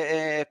terminais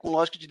com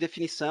lógica de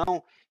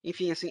definição.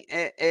 Enfim, assim,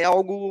 é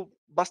algo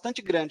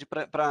bastante grande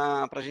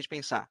para a gente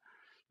pensar,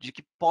 de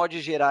que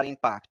pode gerar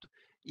impacto.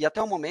 E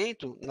até o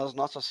momento, nas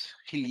nossas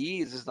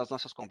releases, nas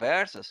nossas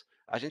conversas,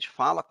 a gente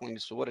fala com o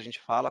emissor, a gente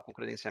fala com o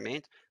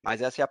credenciamento,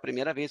 mas essa é a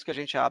primeira vez que a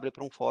gente abre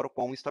para um fórum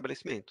com o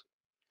estabelecimento.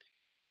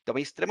 Então,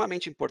 é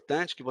extremamente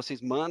importante que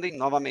vocês mandem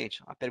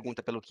novamente a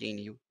pergunta pelo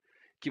Q&A,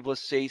 que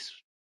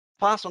vocês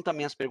façam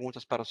também as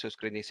perguntas para os seus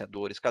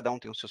credenciadores, cada um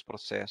tem os seus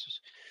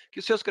processos, que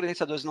os seus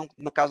credenciadores, não,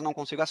 no caso não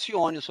consigam,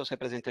 acione os seus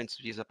representantes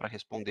Visa para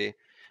responder.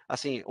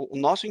 Assim, o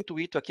nosso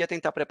intuito aqui é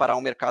tentar preparar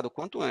o mercado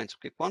quanto antes,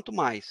 porque quanto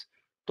mais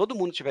todo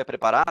mundo estiver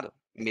preparado,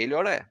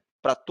 melhor é,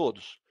 para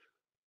todos.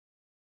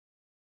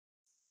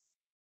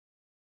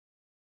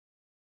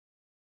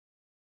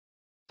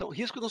 Então,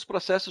 risco nos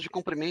processos de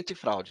cumprimento e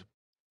fraude.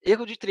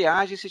 Erro de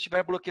triagem se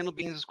estiver bloqueando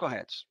bens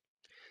corretos.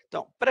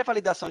 Então,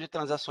 pré-validação de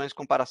transações,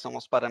 comparação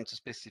aos parâmetros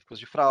específicos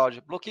de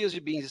fraude, bloqueios de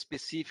bens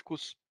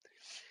específicos,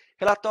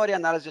 relatório e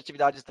análise de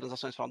atividades de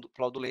transações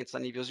fraudulentas a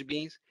níveis de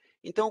bens.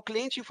 Então, o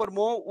cliente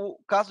informou o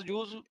caso de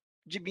uso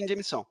de BIM de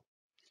emissão.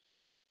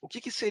 O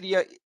que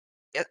seria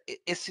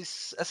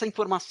essa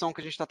informação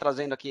que a gente está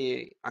trazendo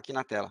aqui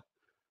na tela?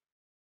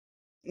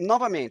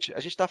 Novamente, a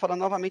gente está falando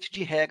novamente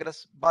de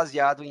regras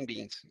baseado em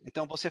BIMs.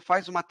 Então, você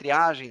faz uma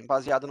triagem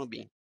baseada no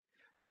BIM.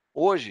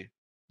 Hoje,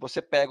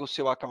 você pega o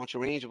seu account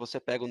range, você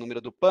pega o número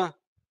do PAN,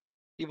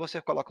 e você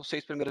coloca os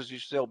 6 primeiros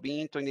dígitos é o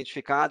BIM, estão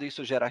identificado,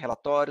 isso gera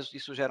relatórios,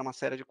 isso gera uma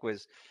série de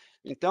coisas.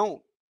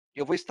 Então,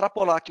 eu vou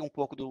extrapolar aqui um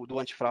pouco do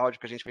antifraude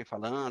que a gente vem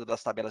falando,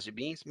 das tabelas de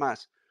BIMs,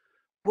 mas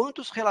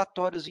quantos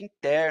relatórios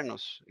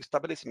internos,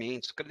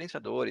 estabelecimentos,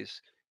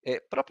 credenciadores,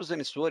 próprios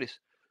emissores,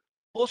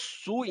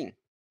 possuem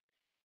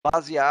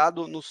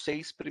baseado nos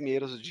 6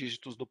 primeiros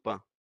dígitos do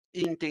PAN,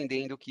 e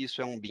entendendo que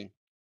isso é um BIM?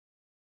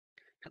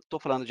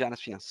 Estou falando de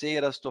áreas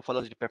financeiras, estou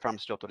falando de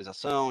performance de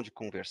autorização, de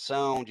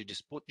conversão, de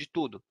disputa, de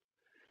tudo.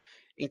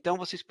 Então,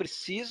 vocês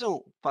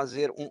precisam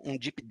fazer um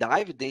deep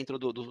dive dentro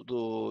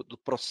do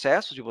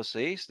processo de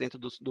vocês, dentro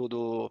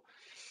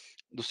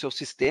do seu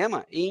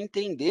sistema, e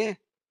entender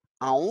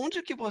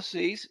aonde que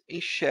vocês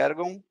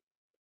enxergam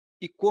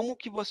e como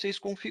que vocês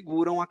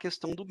configuram a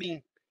questão do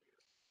BIM.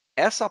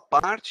 Essa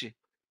parte,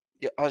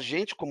 a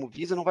gente, como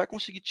Visa, não vai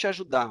conseguir te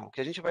ajudar. O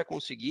que a gente vai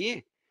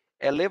conseguir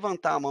é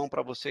levantar a mão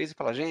para vocês e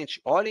falar,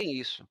 gente, olhem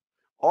isso.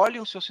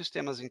 Olhem os seus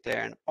sistemas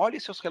internos, olhem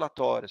seus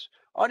relatórios,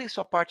 olhem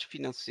sua parte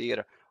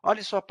financeira,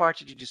 olhem sua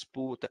parte de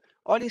disputa,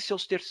 olhem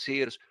seus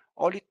terceiros,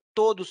 olhem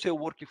todo o seu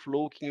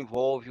workflow que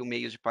envolve o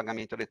meio de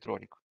pagamento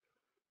eletrônico.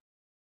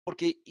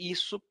 Porque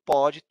isso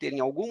pode ter,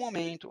 em algum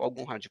momento,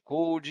 algum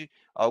hardcode,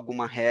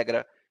 alguma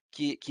regra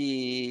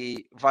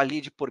que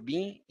valide por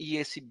BIM, e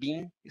esse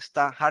BIM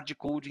está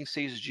hardcode em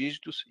 6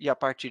 dígitos, e a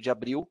partir de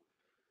abril,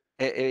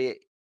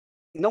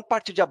 não a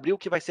partir de abril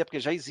que vai ser, porque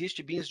já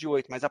existe BIMs de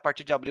 8, mas a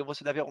partir de abril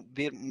você deve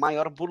ver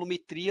maior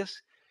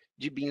volumetrias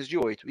de BIMs de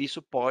 8.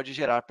 Isso pode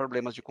gerar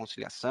problemas de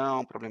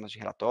conciliação, problemas de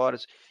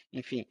relatórios,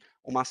 enfim,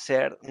 uma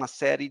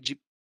série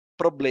de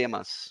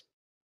problemas.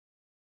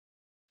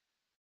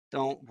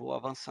 Então, vou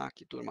avançar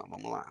aqui, turma,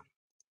 vamos lá.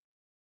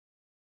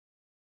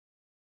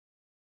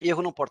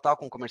 Erro no portal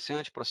com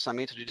comerciante,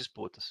 processamento de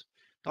disputas.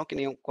 Então, que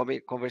nem eu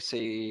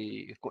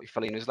conversei e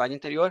falei no slide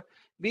anterior,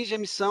 BIMs de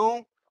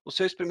emissão, os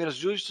seus primeiros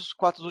dígitos,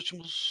 4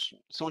 últimos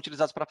são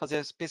utilizados para fazer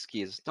as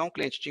pesquisas. Então, o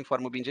cliente te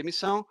informa o BIM de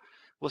emissão,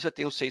 você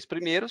tem os 6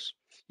 primeiros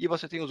e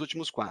você tem os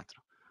últimos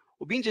 4.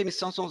 O BIM de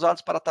emissão são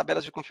usados para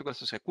tabelas de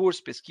configuração de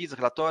recursos, pesquisa,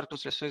 relatório,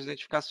 construções e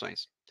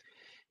identificações.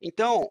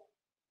 Então,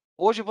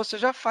 hoje você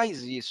já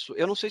faz isso.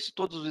 Eu não sei se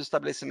todos os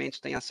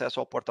estabelecimentos têm acesso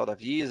ao portal da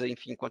Visa,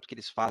 enfim, quanto que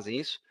eles fazem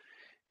isso,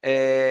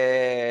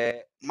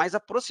 mas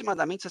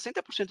aproximadamente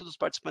 60% dos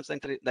participantes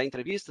da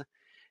entrevista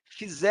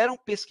fizeram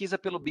pesquisa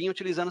pelo BIM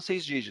utilizando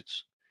 6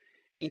 dígitos.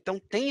 Então,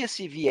 tem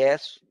esse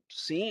viés,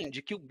 sim,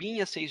 de que o BIM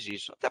é 6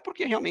 dígitos, até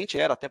porque realmente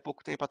era, até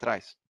pouco tempo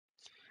atrás.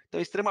 Então,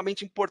 é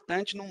extremamente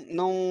importante não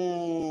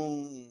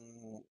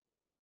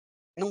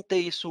ter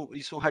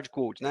isso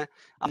hardcode, né?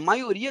 A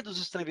maioria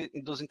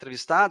dos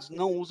entrevistados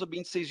não usa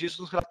BIM de 6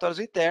 dígitos nos relatórios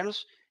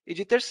internos e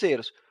de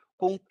terceiros.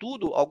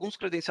 Contudo, alguns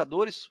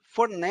credenciadores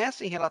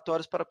fornecem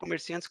relatórios para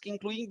comerciantes que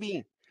incluem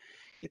BIM.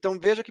 Então,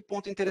 veja que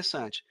ponto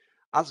interessante.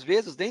 Às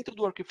vezes, dentro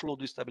do workflow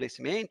do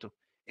estabelecimento,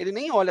 ele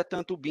nem olha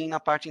tanto o BIM na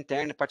parte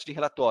interna, na parte de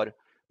relatório,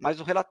 mas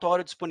o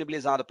relatório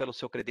disponibilizado pelo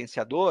seu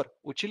credenciador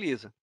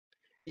utiliza.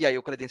 E aí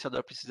o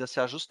credenciador precisa se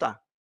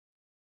ajustar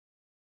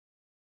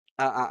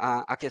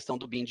à questão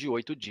do BIM de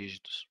 8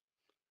 dígitos.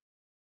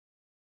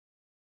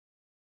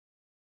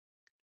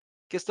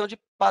 Questão de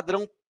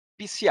padrão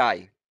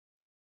PCI.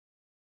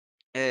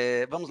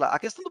 Vamos lá, a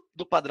questão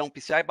do padrão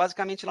PCI,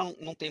 basicamente, ela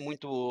não tem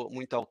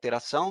muita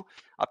alteração.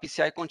 A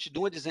PCI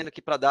continua dizendo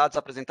que para dados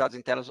apresentados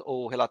em telas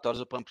ou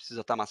relatórios, o PAN precisa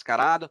estar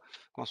mascarado,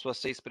 com as suas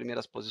 6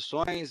 primeiras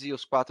posições e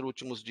os 4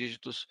 últimos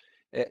dígitos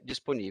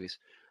disponíveis.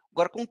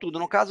 Agora, contudo,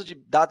 no caso de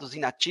dados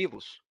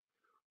inativos,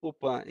 o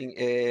PAN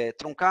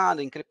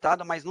truncado,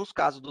 encriptado, mas nos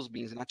casos dos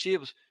BINs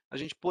inativos, a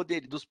gente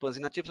poderia, dos PANs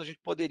inativos, a gente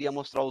poderia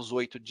mostrar os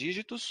 8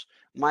 dígitos,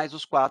 mais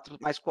os 4,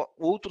 mais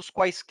outros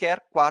quaisquer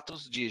 4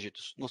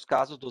 dígitos, nos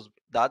casos dos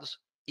dados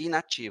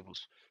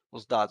inativos.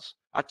 Os dados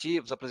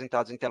ativos,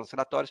 apresentados em telas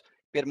relatórios,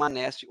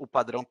 permanece o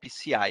padrão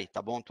PCI, tá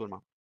bom,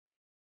 turma?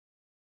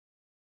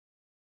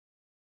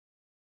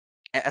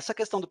 Essa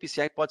questão do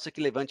PCI pode ser que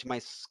levante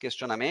mais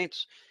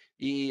questionamentos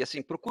e,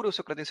 assim, procure o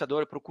seu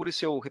credenciador, procure o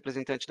seu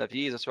representante da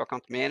Visa, seu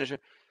account manager,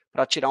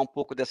 para tirar um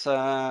pouco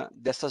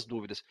dessas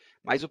dúvidas.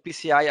 Mas o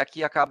PCI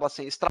aqui acaba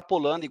assim,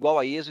 extrapolando, igual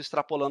a ISO,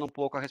 extrapolando um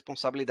pouco a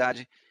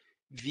responsabilidade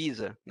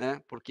Visa,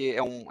 né? Porque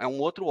é um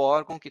outro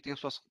órgão que tem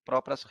suas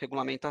próprias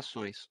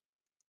regulamentações.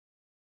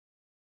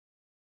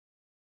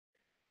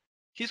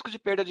 Risco de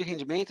perda de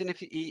rendimento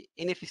e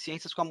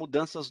ineficiências com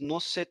mudanças no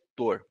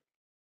setor.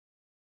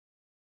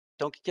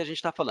 Então, o que a gente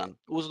está falando?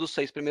 O uso dos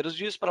 6 primeiros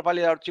dias para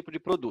avaliar o tipo de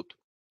produto.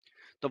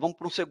 Então, vamos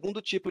para um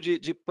segundo tipo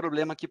de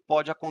problema que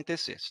pode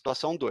acontecer.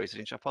 Situação 2, a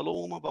gente já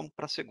falou uma, vamos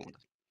para a segunda.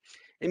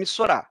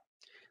 Emissor A.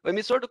 O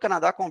emissor do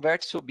Canadá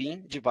converte seu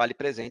BIN de vale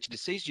presente de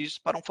 6 dígitos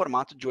para um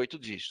formato de 8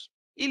 dígitos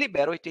e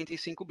libera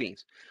 85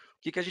 BINs. O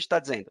que a gente está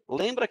dizendo?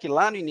 Lembra que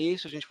lá no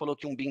início a gente falou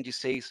que um BIN de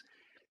 6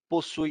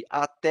 possui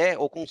até,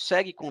 ou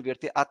consegue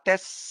converter até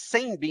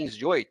 100 BINs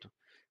de 8?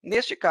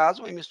 Neste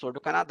caso, o emissor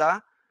do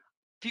Canadá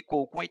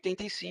ficou com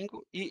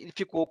 85 e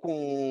ficou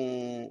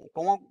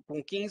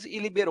com 15 e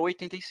liberou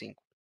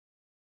 85.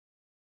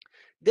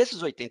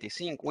 Desses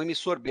 85, o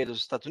emissor B dos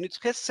Estados Unidos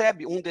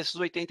recebe um desses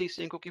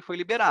 85 que foi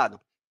liberado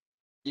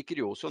e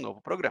criou o seu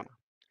novo programa.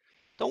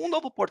 Então, um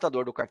novo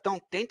portador do cartão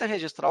tenta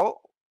registrar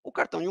o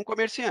cartão em um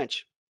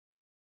comerciante,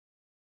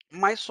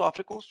 mas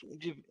sofre com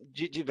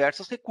de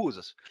diversas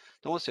recusas.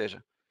 Então, ou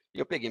seja,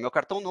 eu peguei meu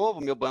cartão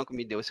novo, meu banco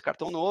me deu esse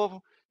cartão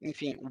novo,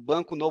 enfim, o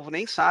banco novo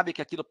nem sabe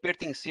que aquilo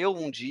pertenceu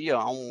um dia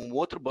a um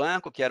outro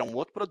banco, que era um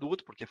outro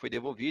produto, porque foi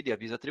devolvido e a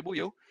Visa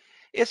atribuiu.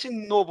 Esse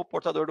novo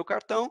portador do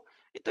cartão,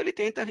 então ele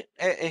tenta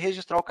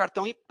registrar o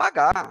cartão e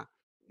pagar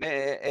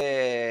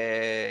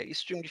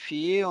stream de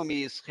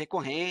filmes,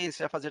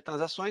 recorrência, fazer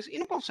transações, e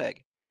não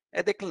consegue.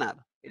 É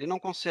declinado. Ele não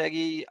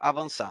consegue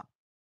avançar.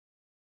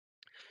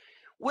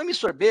 O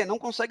emissor B não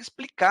consegue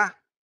explicar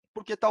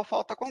por que tal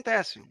falta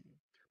acontece.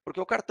 Porque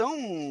o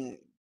cartão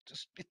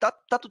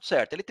está tudo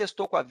certo. Ele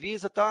testou com a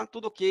Visa, está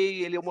tudo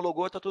ok, ele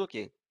homologou, está tudo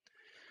ok.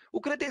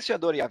 O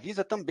credenciador e a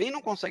Visa também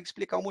não conseguem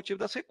explicar o motivo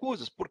das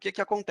recusas. Por que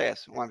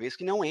acontece? Uma vez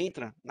que não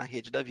entra na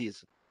rede da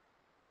Visa.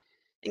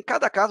 Em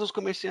cada caso, os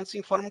comerciantes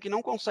informam que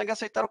não conseguem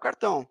aceitar o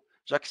cartão,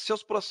 já que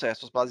seus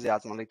processos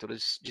baseados na leitura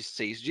de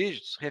 6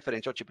 dígitos,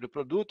 referente ao tipo de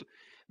produto,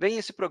 veem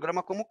esse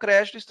programa como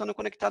crédito, estando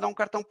conectado a um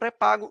cartão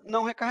pré-pago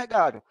não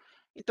recarregável.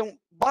 Então,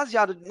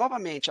 baseado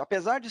novamente,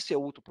 apesar de ser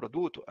outro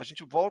produto, a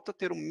gente volta a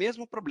ter o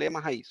mesmo problema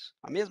raiz,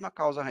 a mesma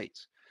causa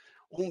raiz.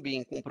 Um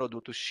BIM com o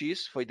produto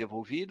X foi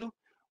devolvido,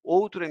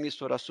 outro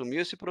emissor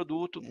assumiu esse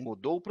produto,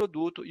 mudou o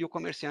produto e o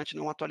comerciante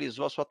não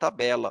atualizou a sua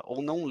tabela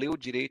ou não leu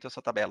direito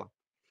essa tabela.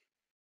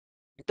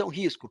 Então,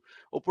 risco,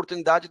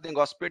 oportunidade de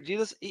negócios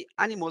perdidas e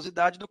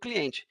animosidade do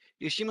cliente.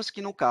 Estima-se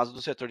que no caso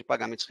do setor de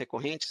pagamentos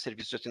recorrentes e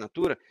serviços de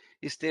assinatura,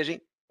 esteja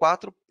em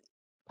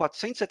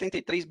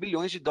 473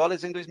 bilhões de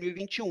dólares em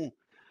 2021.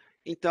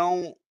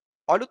 Então,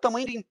 olha o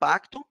tamanho do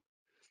impacto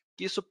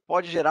que isso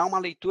pode gerar uma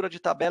leitura de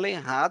tabela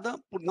errada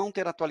por não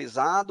ter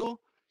atualizado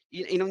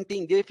e não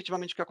entender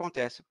efetivamente o que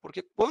acontece.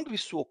 Porque quando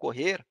isso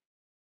ocorrer,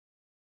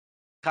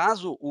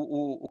 caso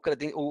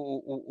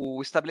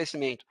o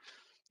estabelecimento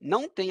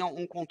não tenha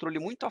um controle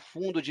muito a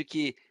fundo de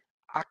que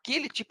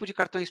aquele tipo de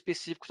cartão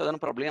específico está dando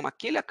problema,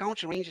 aquele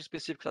account range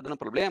específico está dando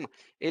problema,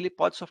 ele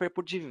pode sofrer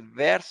por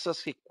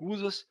diversas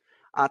recusas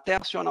até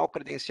acionar o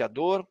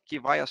credenciador, que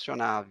vai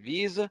acionar a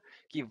Visa,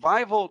 que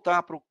vai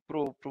voltar para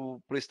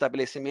o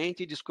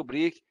estabelecimento e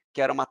descobrir que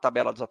era uma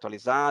tabela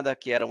desatualizada,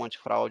 que era um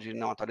antifraude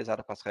não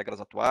atualizada com as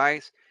regras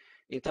atuais.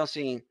 Então,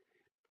 assim,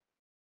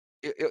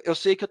 eu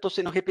sei que eu estou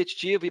sendo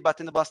repetitivo e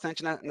batendo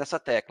bastante nessa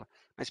tecla,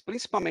 mas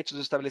principalmente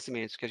dos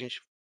estabelecimentos que a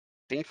gente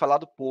tem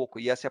falado pouco,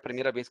 e essa é a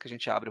primeira vez que a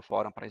gente abre o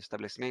fórum para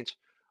estabelecimentos,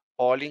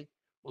 olhem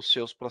os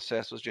seus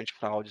processos de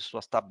antifraude,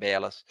 suas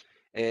tabelas,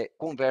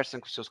 conversem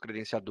com seus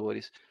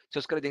credenciadores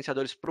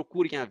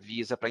procurem a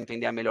Visa para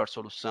entender a melhor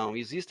solução,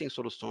 existem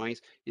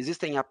soluções,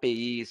 existem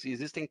APIs,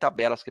 existem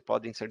tabelas que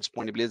podem ser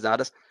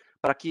disponibilizadas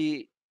para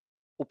que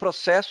o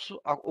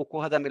processo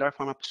ocorra da melhor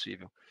forma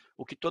possível.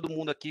 O que todo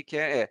mundo aqui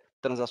quer é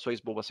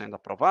transações boas sendo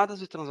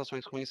aprovadas e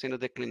transações ruins sendo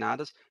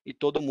declinadas e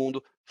todo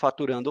mundo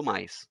faturando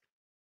mais.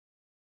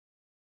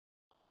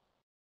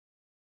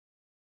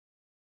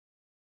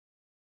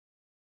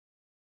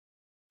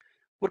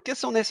 Por que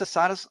são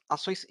necessárias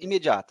ações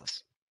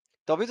imediatas?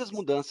 Talvez as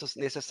mudanças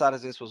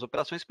necessárias em suas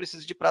operações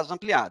precisem de prazos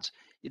ampliados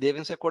e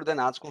devem ser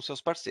coordenados com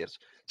seus parceiros.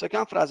 Isso aqui é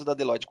uma frase da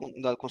Deloitte,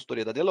 da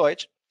consultoria da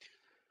Deloitte.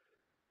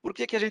 Por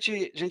que a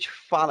gente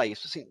fala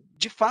isso? Assim,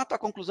 de fato, a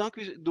conclusão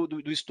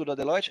do estudo da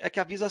Deloitte é que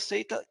a Visa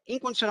aceita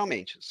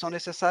incondicionalmente. São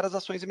necessárias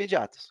ações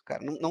imediatas.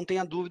 Cara, não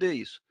tenha dúvida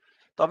disso.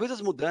 Talvez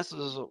as mudanças,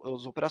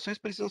 as operações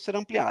precisam ser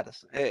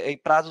ampliadas, em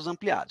prazos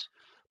ampliados.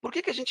 Por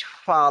que a gente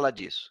fala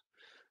disso?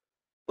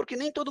 Porque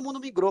nem todo mundo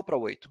migrou para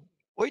 8.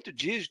 8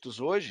 dígitos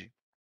hoje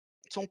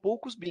são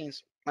poucos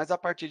bins, mas a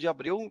partir de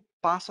abril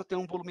passa a ter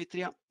uma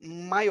volumetria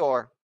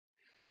maior,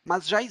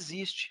 mas já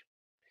existe.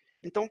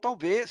 Então,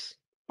 talvez,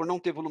 por não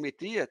ter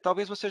volumetria,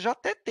 talvez você já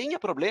até tenha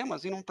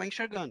problemas e não está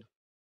enxergando,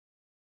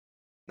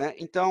 né?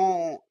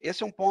 Então,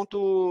 esse é um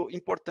ponto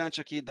importante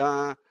aqui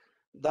da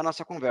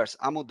nossa conversa.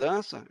 A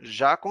mudança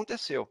já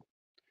aconteceu.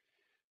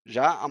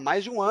 Já há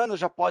mais de um ano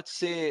já pode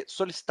ser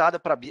solicitada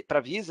para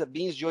a Visa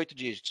bins de 8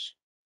 dígitos.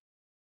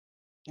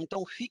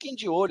 Então, fiquem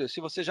de olho, se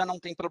você já não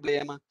tem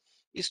problema,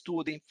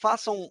 estudem,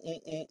 façam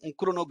um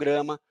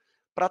cronograma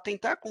para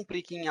tentar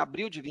cumprir que em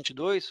abril de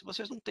 22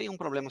 vocês não tenham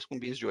problemas com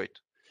bins de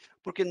 8.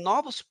 Porque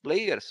novos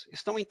players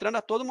estão entrando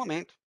a todo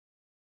momento.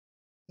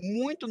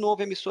 Muito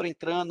novo emissor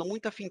entrando,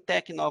 muita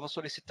fintech nova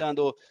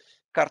solicitando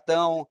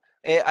cartão,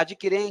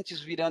 adquirentes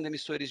virando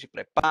emissores de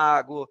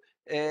pré-pago,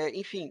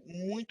 enfim,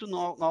 muito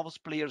novos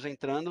players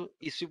entrando,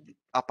 e se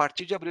a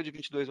partir de abril de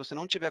 22 você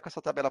não tiver com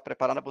essa tabela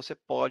preparada, você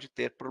pode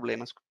ter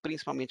problemas,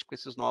 principalmente com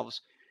esses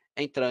novos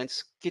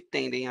entrantes que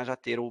tendem a já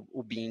ter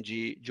o BIN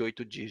de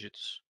 8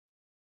 dígitos.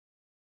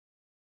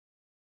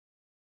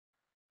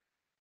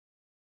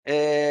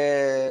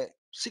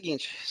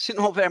 Seguinte, se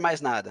não houver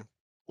mais nada,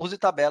 use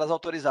tabelas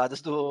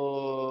autorizadas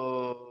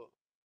do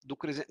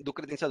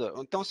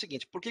credenciador. Então é o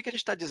seguinte, por que a gente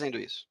está dizendo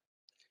isso?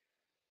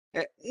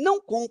 Não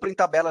comprem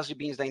tabelas de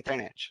bins da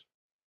internet.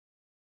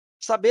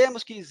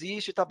 Sabemos que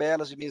existem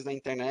tabelas de bins na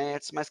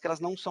internet, mas que elas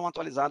não são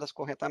atualizadas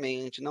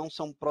corretamente, não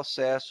são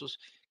processos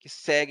que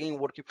seguem o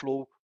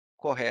workflow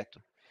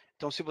correto.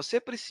 Então, se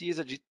você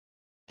precisa de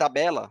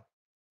tabela,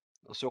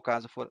 no seu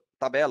caso for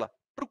tabela,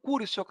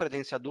 procure o seu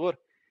credenciador,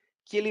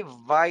 que ele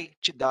vai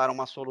te dar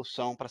uma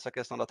solução para essa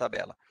questão da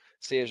tabela.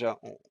 Seja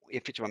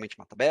efetivamente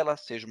uma tabela,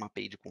 seja uma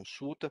API de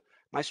consulta,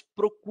 mas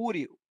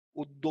procure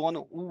o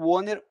dono, o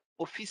owner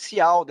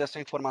oficial dessa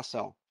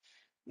informação.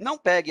 Não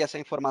pegue essa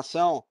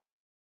informação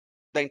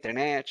da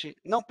internet,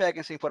 não pegue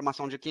essa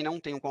informação de quem não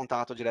tem um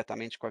contato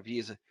diretamente com a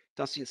Visa.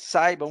 Então, assim,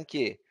 saibam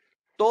que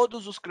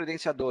todos os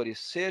credenciadores,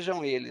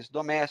 sejam eles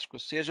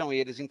domésticos, sejam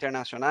eles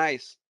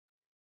internacionais,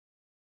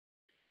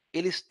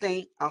 eles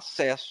têm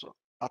acesso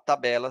a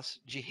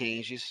tabelas de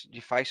ranges, de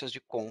faixas de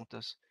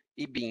contas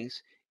e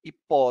bins e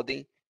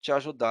podem te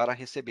ajudar a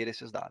receber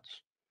esses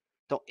dados.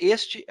 Então,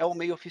 este é o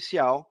meio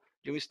oficial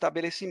de um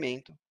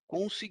estabelecimento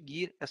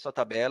conseguir essa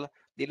tabela,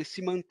 dele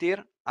se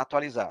manter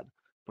atualizado.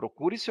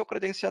 Procure seu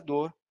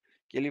credenciador,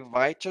 que ele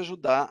vai te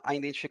ajudar a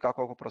identificar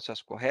qual é o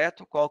processo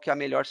correto, qual que é a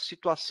melhor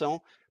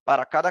situação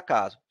para cada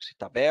caso, se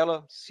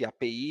tabela, se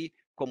API,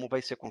 como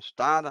vai ser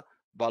consultada,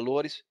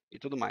 valores e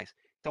tudo mais.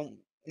 Então,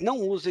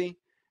 não usem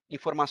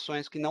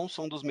informações que não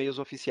são dos meios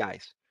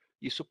oficiais.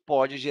 Isso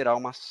pode gerar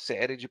uma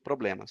série de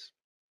problemas.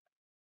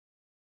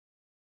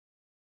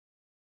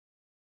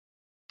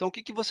 Então, o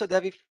que você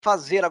deve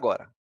fazer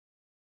agora?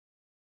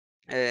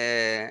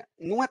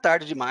 Não é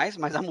tarde demais,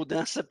 mas a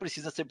mudança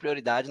precisa ser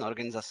prioridade na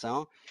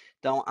organização.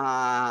 Então,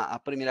 a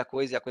primeira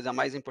coisa e a coisa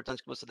mais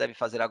importante que você deve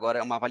fazer agora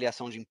é uma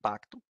avaliação de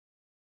impacto.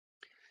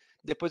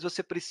 Depois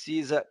você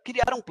precisa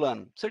criar um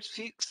plano.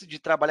 Certifique-se de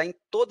trabalhar em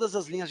todas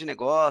as linhas de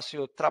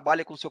negócio,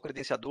 trabalhe com o seu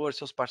credenciador,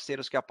 seus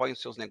parceiros que apoiam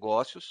os seus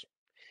negócios.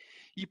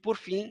 E, por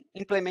fim,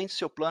 implemente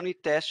seu plano e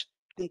teste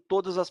com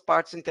todas as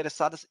partes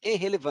interessadas e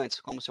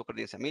relevantes, como seu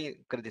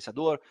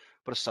credenciador,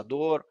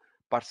 processador,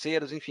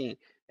 parceiros, enfim.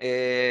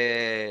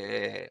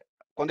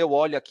 Quando eu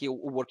olho aqui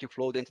o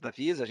workflow dentro da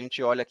Visa, a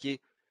gente olha aqui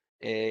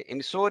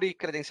emissor e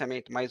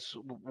credenciamento, mas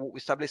o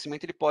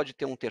estabelecimento ele pode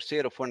ter um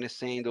terceiro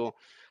fornecendo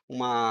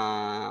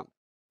uma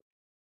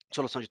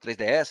solução de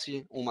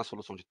 3DS, uma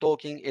solução de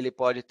token, ele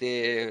pode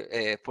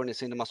ter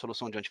fornecendo uma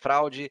solução de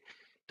antifraude.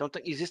 Então,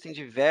 existem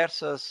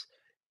diversas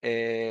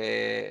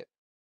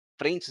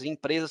frentes e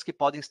empresas que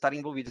podem estar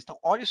envolvidas. Então,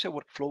 olhe o seu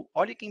workflow,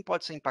 olhe quem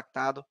pode ser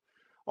impactado,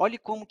 olhe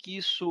como que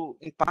isso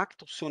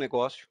impacta o seu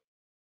negócio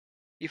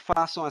e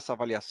façam essa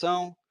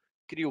avaliação,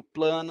 crie o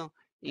plano,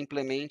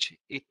 implemente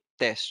e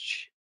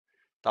teste.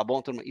 Tá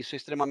bom, turma? Isso é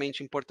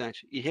extremamente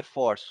importante. E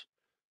reforço,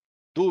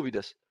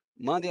 dúvidas,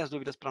 mandem as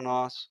dúvidas para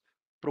nós,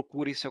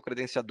 procurem seu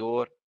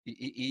credenciador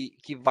e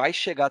que vai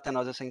chegar até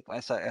nós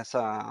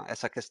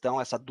essa questão,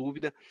 essa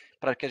dúvida,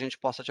 para que a gente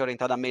possa te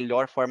orientar da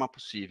melhor forma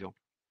possível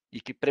e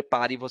que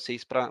prepare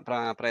vocês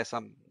para essa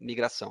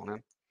migração,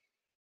 né?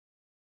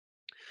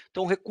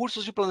 Então,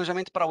 recursos de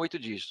planejamento para 8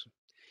 dígitos.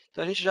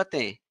 Então, a gente já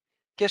tem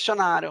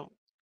questionário,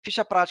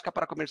 ficha prática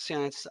para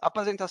comerciantes,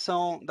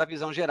 apresentação da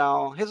visão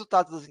geral,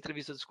 resultados das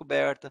entrevistas de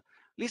descoberta,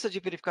 lista de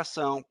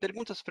verificação,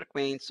 perguntas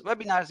frequentes,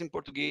 webinars em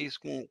português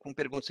com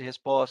perguntas e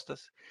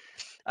respostas.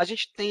 A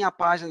gente tem a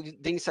página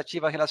de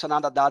iniciativa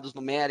relacionada a dados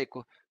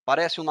numéricos.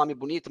 Parece um nome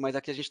bonito, mas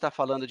aqui a gente está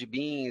falando de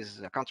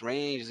bins, account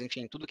ranges,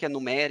 enfim, tudo que é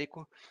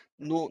numérico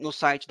no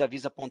site da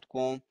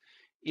visa.com.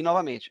 E,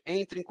 novamente,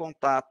 entre em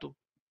contato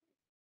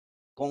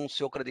com o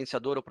seu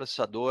credenciador ou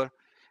processador,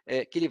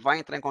 que ele vai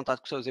entrar em contato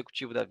com o seu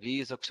executivo da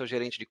Visa, com o seu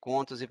gerente de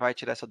contas e vai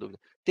tirar essa dúvida.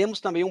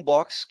 Temos também um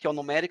box, que é o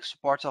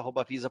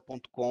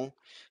numericsupport@visa.com,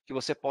 que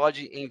você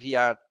pode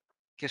enviar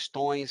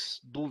questões,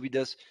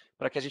 dúvidas,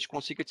 para que a gente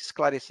consiga te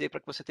esclarecer, para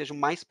que você esteja o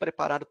mais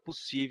preparado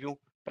possível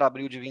para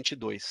abril de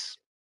 22.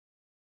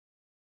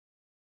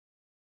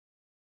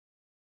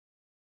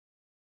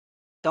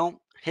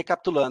 Então,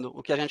 recapitulando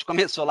o que a gente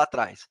começou lá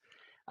atrás.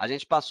 A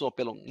gente passou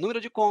pelo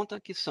número de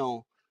conta, que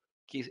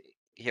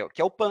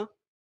é o PAN,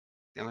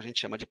 então a gente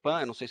chama de PAN,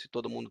 eu não sei se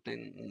todo mundo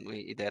tem uma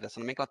ideia dessa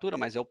nomenclatura,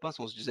 mas é o PAN,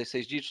 são os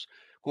 16 dígitos,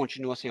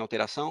 continua sem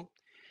alteração.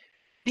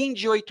 PIN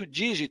de 8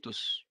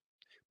 dígitos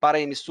para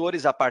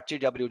emissores a partir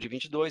de abril de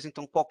 22,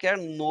 então qualquer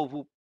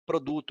novo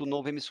produto,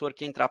 novo emissor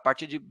que entrar a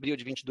partir de abril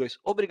de 22,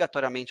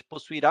 obrigatoriamente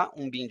possuirá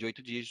um BIN de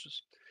 8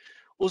 dígitos.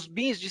 Os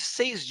BINs de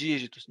 6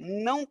 dígitos,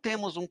 não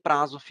temos um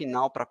prazo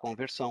final para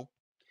conversão.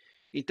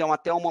 Então,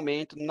 até o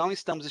momento, não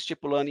estamos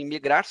estipulando em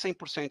migrar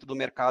 100% do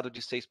mercado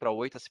de 6 para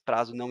 8, esse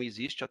prazo não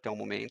existe até o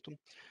momento.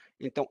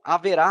 Então,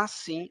 haverá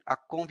sim a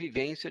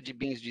convivência de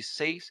BINs de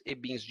 6 e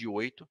BINs de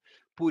 8,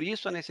 por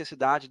isso a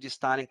necessidade de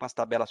estarem com as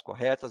tabelas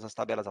corretas, as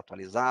tabelas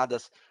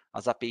atualizadas,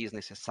 as APIs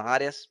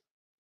necessárias,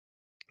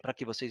 para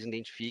que vocês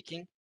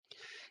identifiquem.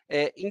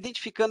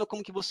 Identificando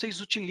como que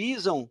vocês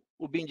utilizam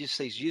o BIM de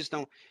 6 dígitos,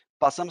 então,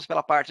 passamos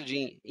pela parte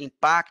de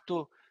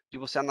impacto, de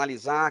você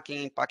analisar quem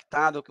é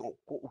impactado,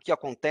 o que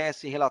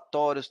acontece,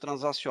 relatórios,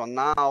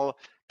 transacional,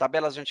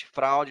 tabelas de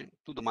antifraude,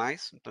 tudo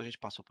mais. Então, a gente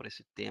passou por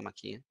esse tema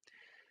aqui.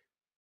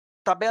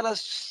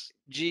 Tabelas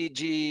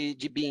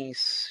de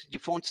BIMs de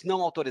fontes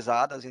não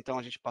autorizadas, então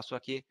a gente passou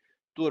aqui,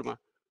 turma,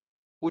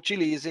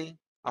 utilizem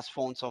as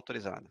fontes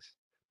autorizadas.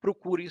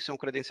 Procure o seu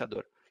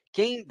credenciador.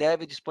 Quem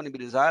deve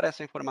disponibilizar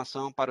essa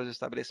informação para os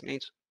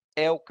estabelecimentos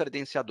é o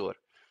credenciador.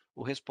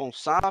 O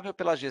responsável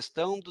pela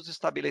gestão dos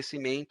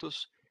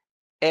estabelecimentos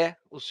é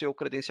o seu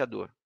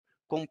credenciador.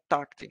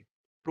 Contacte,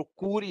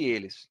 procure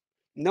eles.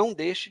 Não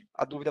deixe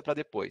a dúvida para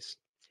depois.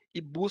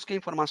 E busque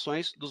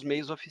informações dos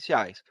meios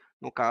oficiais,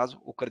 no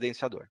caso, o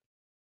credenciador.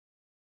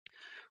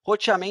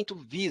 Roteamento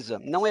Visa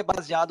não é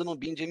baseado no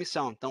BIM de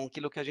emissão, então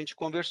aquilo que a gente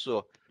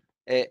conversou.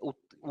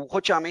 O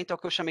roteamento é o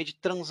que eu chamei de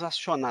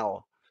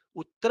transacional.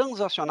 O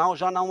transacional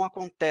já não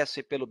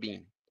acontece pelo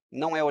BIM.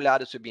 Não é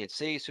olhado se o BIM é de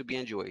 6, se o BIM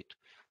é de 8.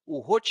 O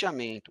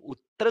roteamento, o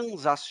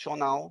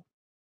transacional,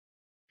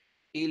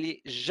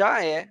 ele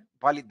já é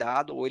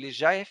validado ou ele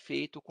já é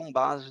feito com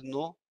base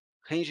no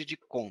range de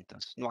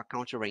contas, no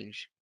account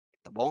range,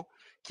 tá bom?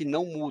 Que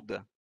não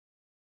muda.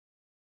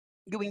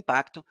 E o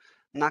impacto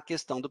na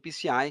questão do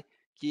PCI,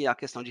 que é a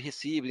questão de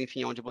recibos,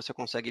 enfim, onde você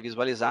consegue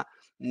visualizar,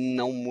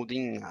 não muda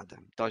em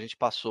nada. Então, a gente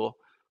passou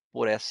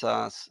por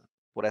essas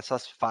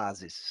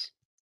fases.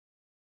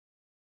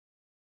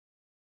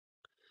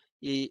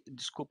 E,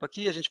 desculpa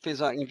aqui, a gente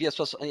envia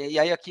suas... E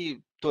aí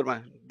aqui,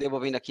 turma,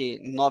 devolvendo aqui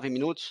 9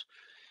 minutos,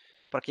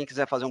 para quem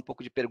quiser fazer um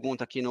pouco de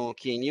pergunta aqui no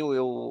Q&A,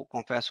 eu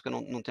confesso que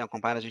eu não tenho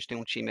acompanhado, a gente tem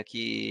um time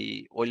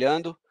aqui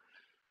olhando,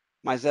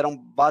 mas eram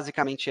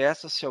basicamente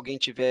essas. Se alguém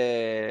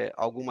tiver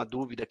alguma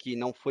dúvida que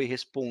não foi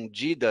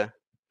respondida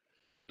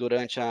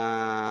durante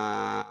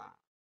a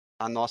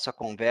nossa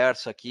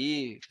conversa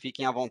aqui,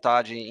 fiquem à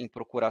vontade em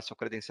procurar seu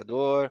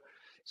credenciador.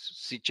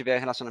 Se tiver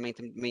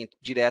relacionamento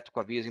direto com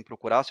a Visa, em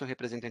procurar seu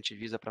representante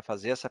Visa para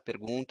fazer essa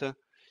pergunta.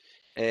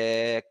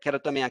 Quero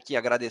também aqui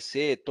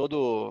agradecer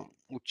todo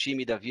o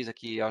time da Visa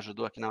que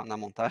ajudou aqui na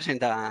montagem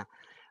da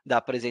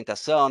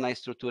apresentação, na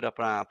estrutura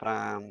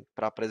para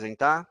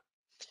apresentar.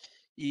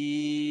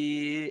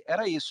 E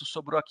era isso,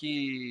 sobrou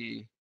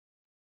aqui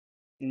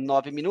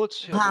 9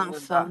 minutos, eu vou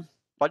mandar. Rafa,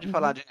 Pode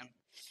falar, uhum.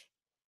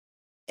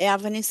 de A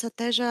Vanessa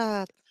até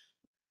já.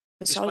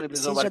 Pessoal,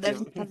 disponibilizou o vocês já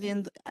arquivo. devem estar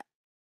vendo.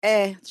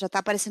 Já está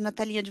aparecendo na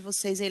telinha de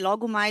vocês aí.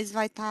 Logo mais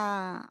vai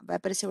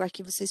aparecer o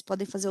arquivo. Vocês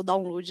podem fazer o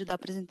download da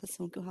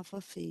apresentação que o Rafa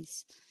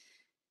fez.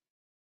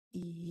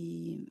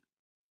 E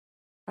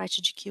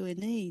parte de Q&A,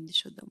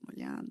 deixa eu dar uma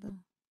olhada.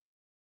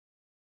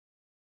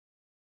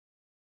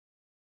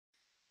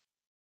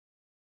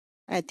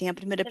 Tem a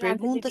primeira Renata,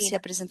 pergunta, se a divina.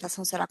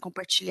 apresentação será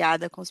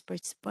compartilhada com os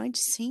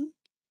participantes. Sim,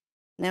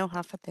 né? O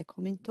Rafa até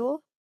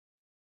comentou.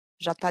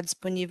 Já está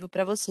disponível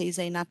para vocês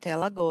aí na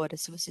tela agora.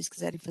 Se vocês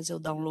quiserem fazer o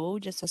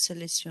download, é só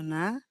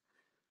selecionar.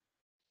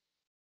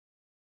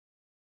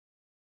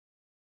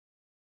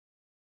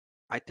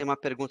 Aí tem uma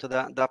pergunta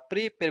da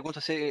Pri, pergunta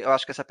se, eu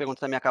acho que essa pergunta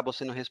também acabou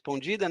sendo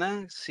respondida,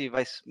 né? Se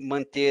vai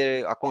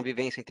manter a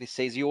convivência entre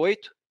 6 e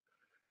 8.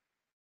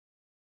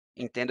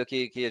 Entendo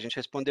que a gente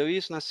respondeu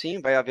isso, né? Sim,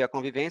 vai haver a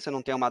convivência,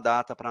 não tem uma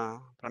data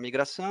para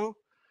migração.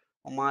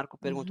 O Marco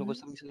perguntou, Uhum.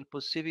 gostaria de saber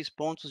possíveis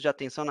pontos de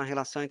atenção na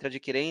relação entre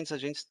adquirentes e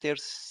agentes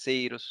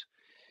terceiros.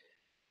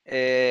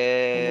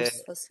 Como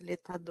os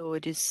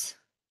facilitadores.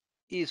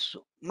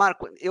 Isso.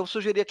 Marco, eu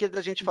sugeriria que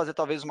a gente fazer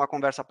talvez uma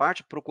conversa à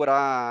parte,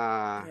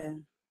 procurar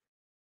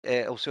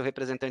É. o seu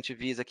representante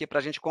Visa aqui, para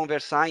a gente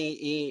conversar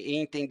e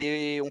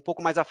entender um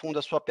pouco mais a fundo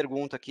a sua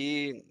pergunta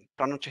aqui,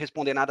 para não te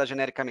responder nada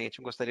genericamente.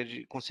 Eu gostaria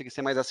de conseguir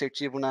ser mais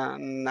assertivo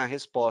na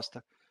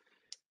resposta.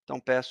 Então,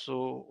 peço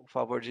o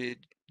favor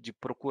de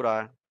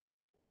procurar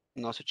o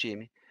nosso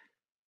time.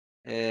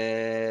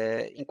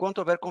 Enquanto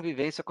houver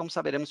convivência, como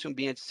saberemos se um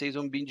BIM é de 6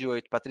 ou um BIM de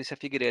 8? Patrícia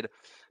Figueiredo.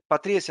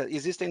 Patrícia,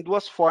 existem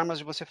duas formas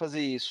de você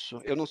fazer isso.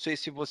 Eu não sei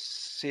se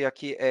você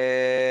aqui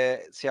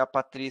se é a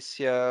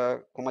Patrícia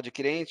como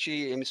adquirente,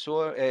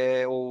 emissor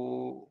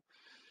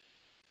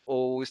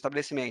ou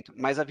estabelecimento,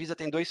 mas a Visa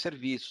tem dois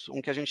serviços,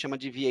 um que a gente chama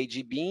de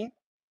VAD BIM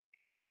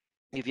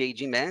e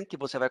VAD Man, que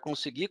você vai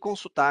conseguir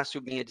consultar se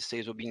o BIM é de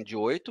 6 ou BIM de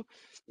 8.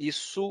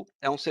 Isso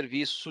é um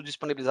serviço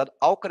disponibilizado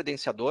ao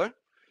credenciador,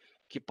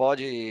 que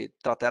pode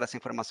tratar essa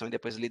informação e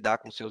depois lidar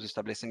com seus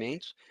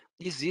estabelecimentos.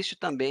 Existe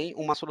também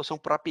uma solução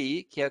para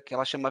API, que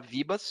ela chama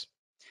Vibas.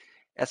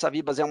 Essa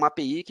Vibas é uma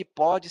API que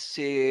pode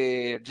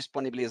ser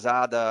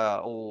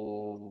disponibilizada,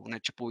 ou, né,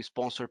 tipo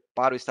sponsor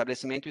para o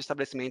estabelecimento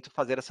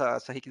fazer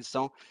essa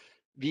requisição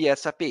via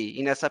essa API.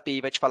 E nessa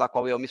API vai te falar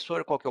qual é o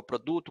emissor, qual é o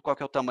produto, qual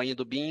é o tamanho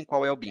do BIM,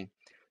 qual é o BIM.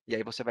 E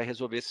aí você vai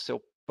resolver esse seu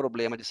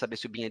problema de saber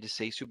se o BIM é de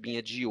 6, se o BIM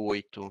é de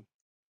 8.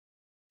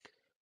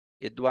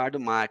 Eduardo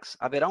Marques.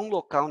 Haverá um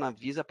local na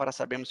Visa para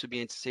sabermos se o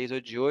BIM é de 6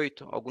 ou de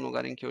 8? Algum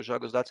lugar em que eu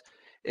jogo os dados?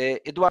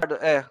 Eduardo,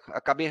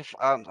 acabei,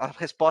 a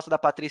resposta da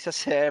Patrícia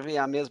serve, é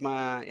a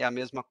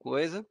mesma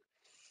coisa.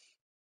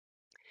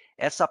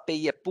 Essa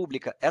API é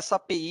pública? Essa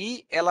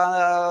API,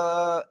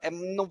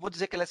 não vou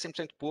dizer que ela é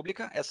 100%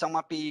 pública, essa é uma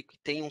API que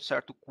tem um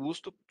certo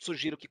custo,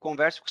 sugiro que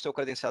converse com o seu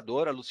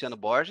credenciador, a Luciano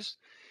Borges,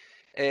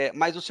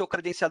 mas o seu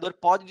credenciador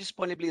pode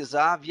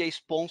disponibilizar via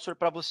sponsor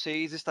para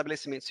vocês,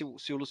 estabelecimento,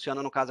 se o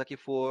Luciano, no caso aqui,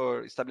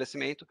 for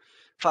estabelecimento,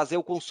 fazer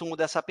o consumo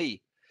dessa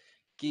API,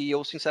 que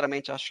eu,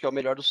 sinceramente, acho que é o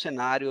melhor dos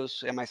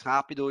cenários, é mais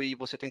rápido e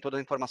você tem toda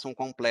a informação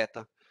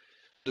completa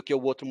do que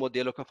o outro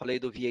modelo que eu falei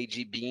do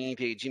VAD BIM,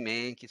 VAD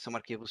Man, que são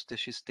arquivos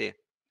TXT.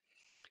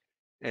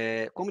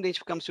 Como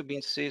identificamos se o BIM é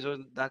de 6 ou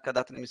que a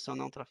data de emissão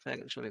não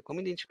trafega? Deixa eu ver. Como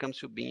identificamos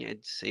se o BIM é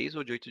de 6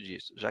 ou de 8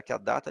 dias? Já que a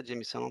data de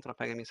emissão não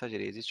trafega a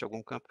mensageria, existe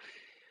algum campo?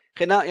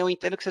 Renan, eu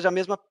entendo que seja a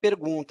mesma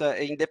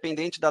pergunta,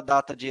 independente da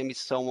data de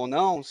emissão ou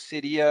não,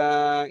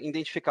 seria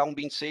identificar um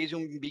BIM de 6 e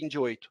um BIM de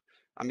 8.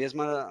 A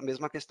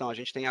mesma questão, a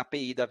gente tem a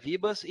API da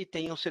Vibas e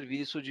tem o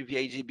serviço de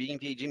VAD BIM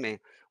e VAD Man.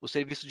 O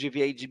serviço de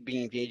VAD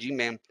BIM e VAD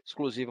Man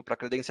exclusivo para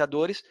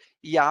credenciadores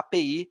e a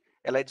API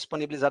ela é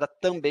disponibilizada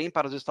também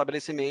para os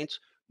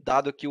estabelecimentos,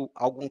 dado que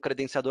algum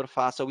credenciador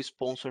faça o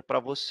sponsor para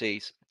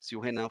vocês, se o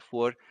Renan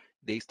for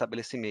de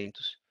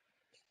estabelecimentos.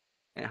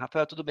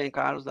 Rafael, tudo bem?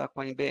 Carlos, da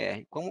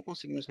CoinBR. Como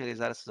conseguimos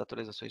realizar essas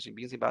atualizações de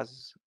BINs e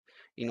bases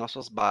em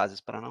nossas bases,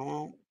 para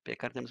não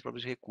pecar termos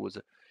problemas de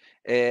recusa?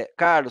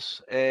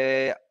 Carlos,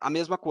 a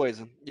mesma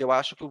coisa. Eu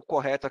acho que o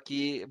correto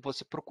aqui,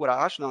 você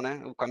procurar, acho não,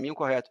 né? O caminho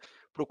correto,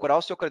 procurar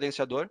o seu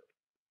credenciador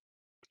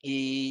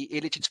e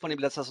ele te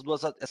disponibiliza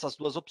essas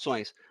duas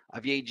opções, a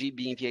VAD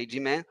BIM, VAD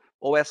Man,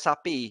 ou essa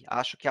API.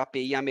 Acho que a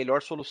API é a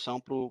melhor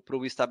solução para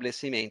o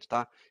estabelecimento,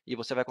 tá? E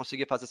você vai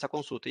conseguir fazer essa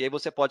consulta. E aí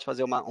você pode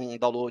fazer um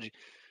download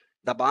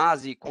da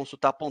base,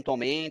 consultar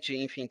pontualmente,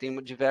 enfim,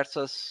 tem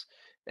diversas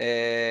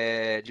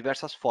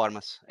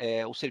formas.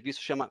 O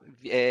serviço chama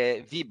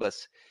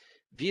VIBAS,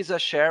 Visa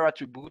Share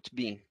Attribute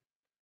BIM.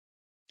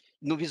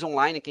 No Visa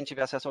Online, quem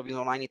tiver acesso ao Visa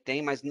Online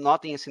tem, mas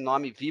notem esse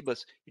nome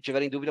VIBAS e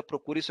tiverem dúvida,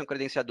 procure seu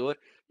credenciador.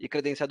 E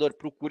credenciador,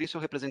 procure seu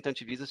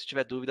representante Visa se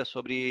tiver dúvida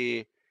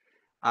sobre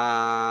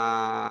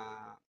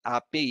a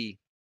API.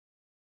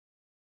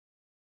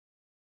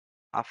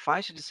 A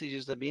faixa de 6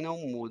 dígitos da BIM não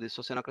muda,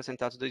 estão sendo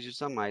acrescentados 2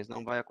 dígitos a mais.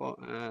 Não vai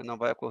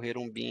ocorrer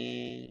um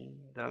BIM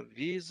da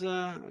Visa.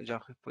 Já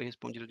foi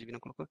respondido, a Divina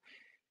colocou.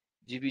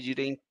 Dividir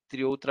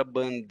entre outra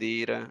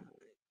bandeira.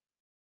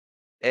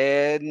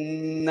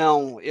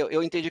 Não,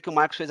 eu entendi que o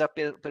Marcos fez a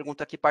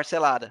pergunta aqui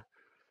parcelada.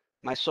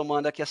 Mas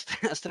somando aqui as,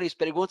 as três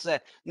perguntas,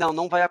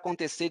 não vai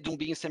acontecer de um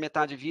BIM ser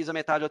metade Visa,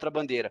 metade outra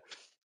bandeira.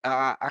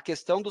 A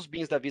questão dos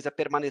BIMs da Visa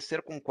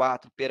permanecer com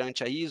 4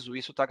 perante a ISO,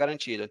 isso está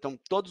garantido. Então,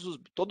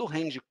 todo o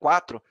range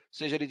 4,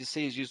 seja ele de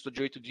 6 dígitos ou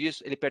de 8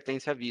 dígitos, ele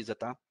pertence à Visa,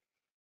 tá?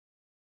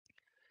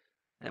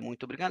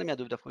 Muito obrigado, minha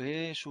dúvida foi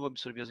deixa eu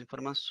absorver as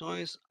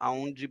informações.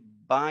 Aonde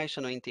baixa,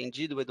 não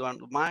entendi, do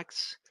Eduardo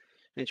Marques.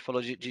 A gente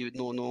falou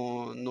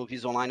no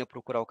Visa Online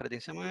procurar o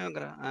credenciamento,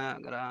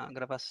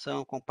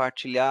 gravação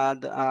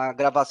compartilhada. A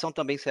gravação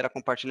também será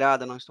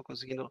compartilhada, não estou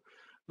conseguindo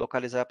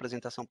localizar a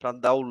apresentação para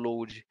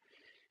download.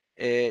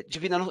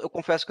 Divina, eu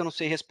confesso que eu não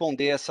sei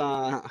responder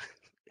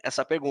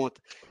essa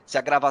pergunta. Se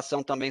a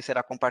gravação também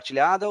será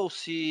compartilhada ou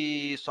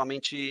se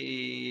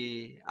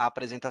somente a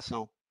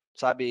apresentação.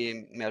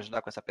 Sabe me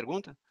ajudar com essa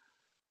pergunta?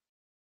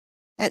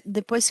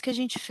 Depois que a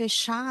gente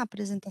fechar a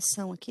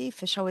apresentação aqui,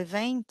 fechar o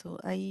evento,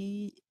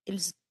 aí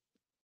eles,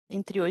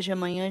 entre hoje e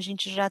amanhã, a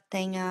gente já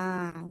tem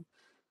a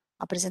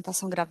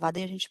apresentação gravada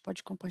e a gente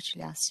pode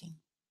compartilhar, sim.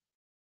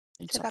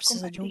 A gente Se só va a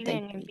precisa de um compartir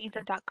tempo en aí.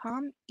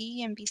 visa.com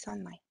y en Visa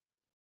Online.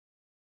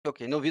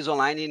 Ok, no Visa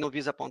Online e no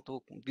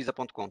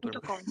visa.com,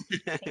 turma. .com,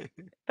 sí.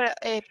 Pero,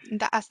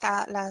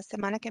 hasta la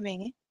semana que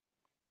viene.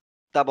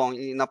 Tá bom,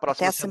 e na Até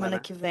próxima a semana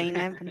semana. que vem,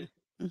 né, Vanessa?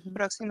 Uhum.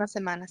 Próxima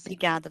semana, sí.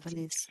 Obrigada,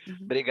 Vanessa. Uhum.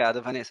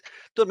 Obrigado, Vanessa.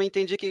 Turma,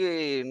 entendi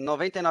que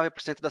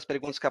 99% das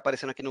perguntas que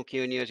apareceram aqui no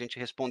Q&A a gente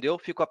respondeu.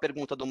 Ficou a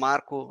pergunta do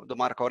Marco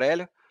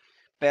Aurélio.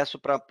 peço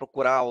para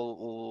procurar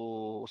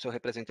o seu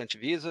representante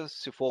Visa,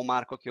 se for o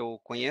Marco que eu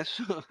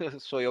conheço,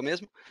 sou eu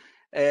mesmo,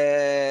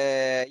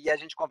 e a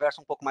gente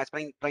conversa um pouco mais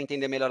para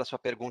entender melhor a sua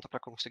pergunta, para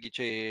conseguir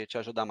te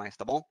ajudar mais,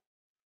 tá bom?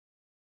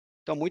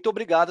 Então, muito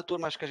obrigado,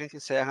 turma. Acho que a gente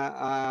encerra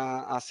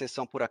a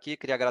sessão por aqui.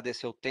 Queria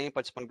agradecer o tempo,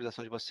 a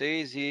disponibilização de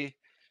vocês e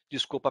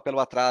desculpa pelo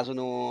atraso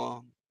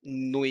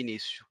no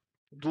início.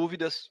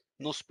 Dúvidas,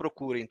 nos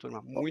procurem,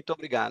 turma. Muito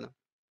obrigado.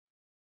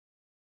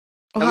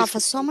 Ô, Não Rafa, só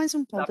esqueçam mais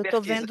um da ponto. Eu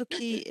estou pesquisa. vendo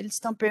que eles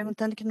estão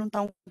perguntando que não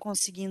estão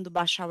conseguindo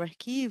baixar o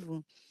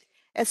arquivo.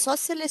 É só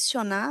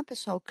selecionar,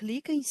 pessoal,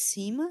 clica em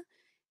cima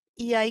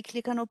e aí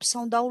clica na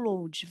opção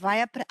download.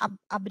 Vai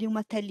abrir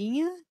uma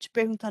telinha te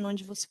perguntando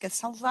onde você quer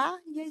salvar,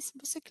 e aí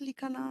você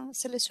clica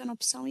seleciona a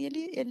opção e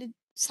ele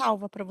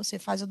salva para você,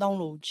 faz o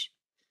download.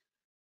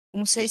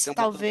 Não sei Isso, tem se um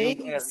botãozinho,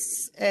 talvez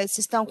se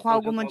estão com botãozinho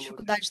alguma download.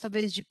 dificuldade,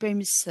 talvez, de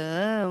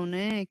permissão,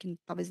 né? Que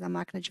talvez na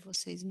máquina de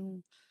vocês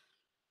não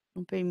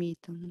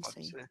permitam, não Pode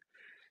sei. ser.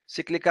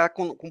 Se clicar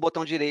com o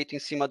botão direito em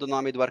cima do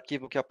nome do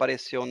arquivo que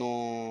apareceu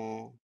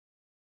no...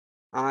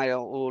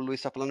 o Luiz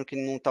está falando que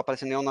não está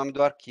aparecendo nem o nome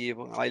do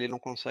arquivo. Aí ele não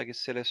consegue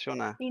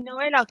selecionar. E no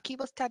el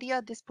arquivo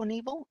estaria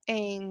disponível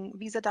em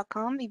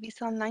visa.com e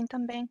Visa Online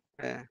também,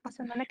 É. a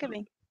semana que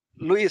vem.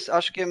 Luiz,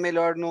 acho que é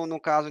melhor no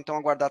caso, então,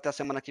 aguardar até a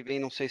semana que vem.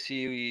 Não sei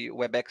se o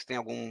Webex tem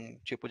algum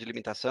tipo de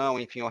limitação,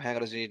 enfim, ou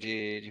regras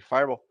de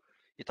firewall,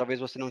 e talvez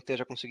você não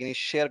esteja conseguindo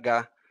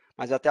enxergar.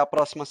 Mas até a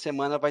próxima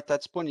semana vai estar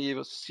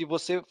disponível. Se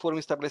você for um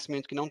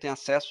estabelecimento que não tem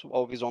acesso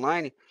ao Visa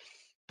Online,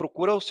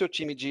 procura o seu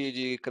time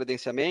de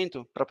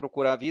credenciamento para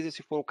procurar a Visa, e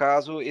se for o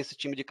caso, esse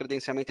time de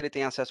credenciamento ele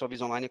tem acesso ao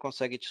Visa Online e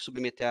consegue te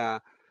submeter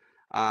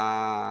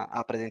a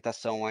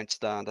apresentação antes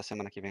da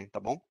semana que vem, tá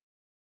bom?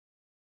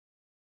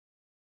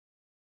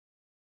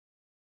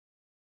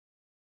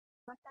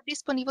 Vai estar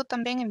disponível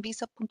também em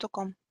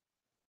visa.com,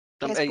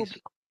 que é É isso.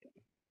 público.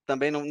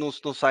 Também no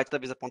site da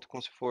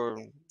Visa.com, se for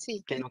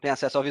Sim, quem não tem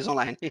acesso ao Visa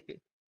Online.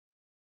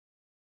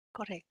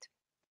 correto.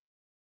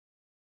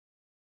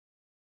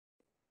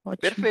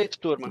 Ótimo. Perfeito,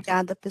 turma.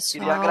 Obrigada, Queria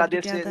pessoal.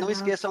 agradecer. Obrigada, Não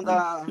esqueçam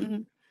Rafa.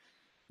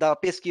 da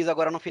pesquisa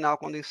agora no final,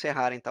 quando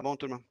encerrarem, tá bom,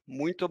 turma?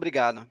 Muito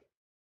obrigado.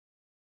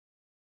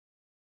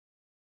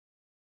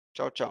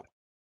 Tchau, tchau.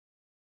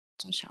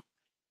 Tchau, tchau.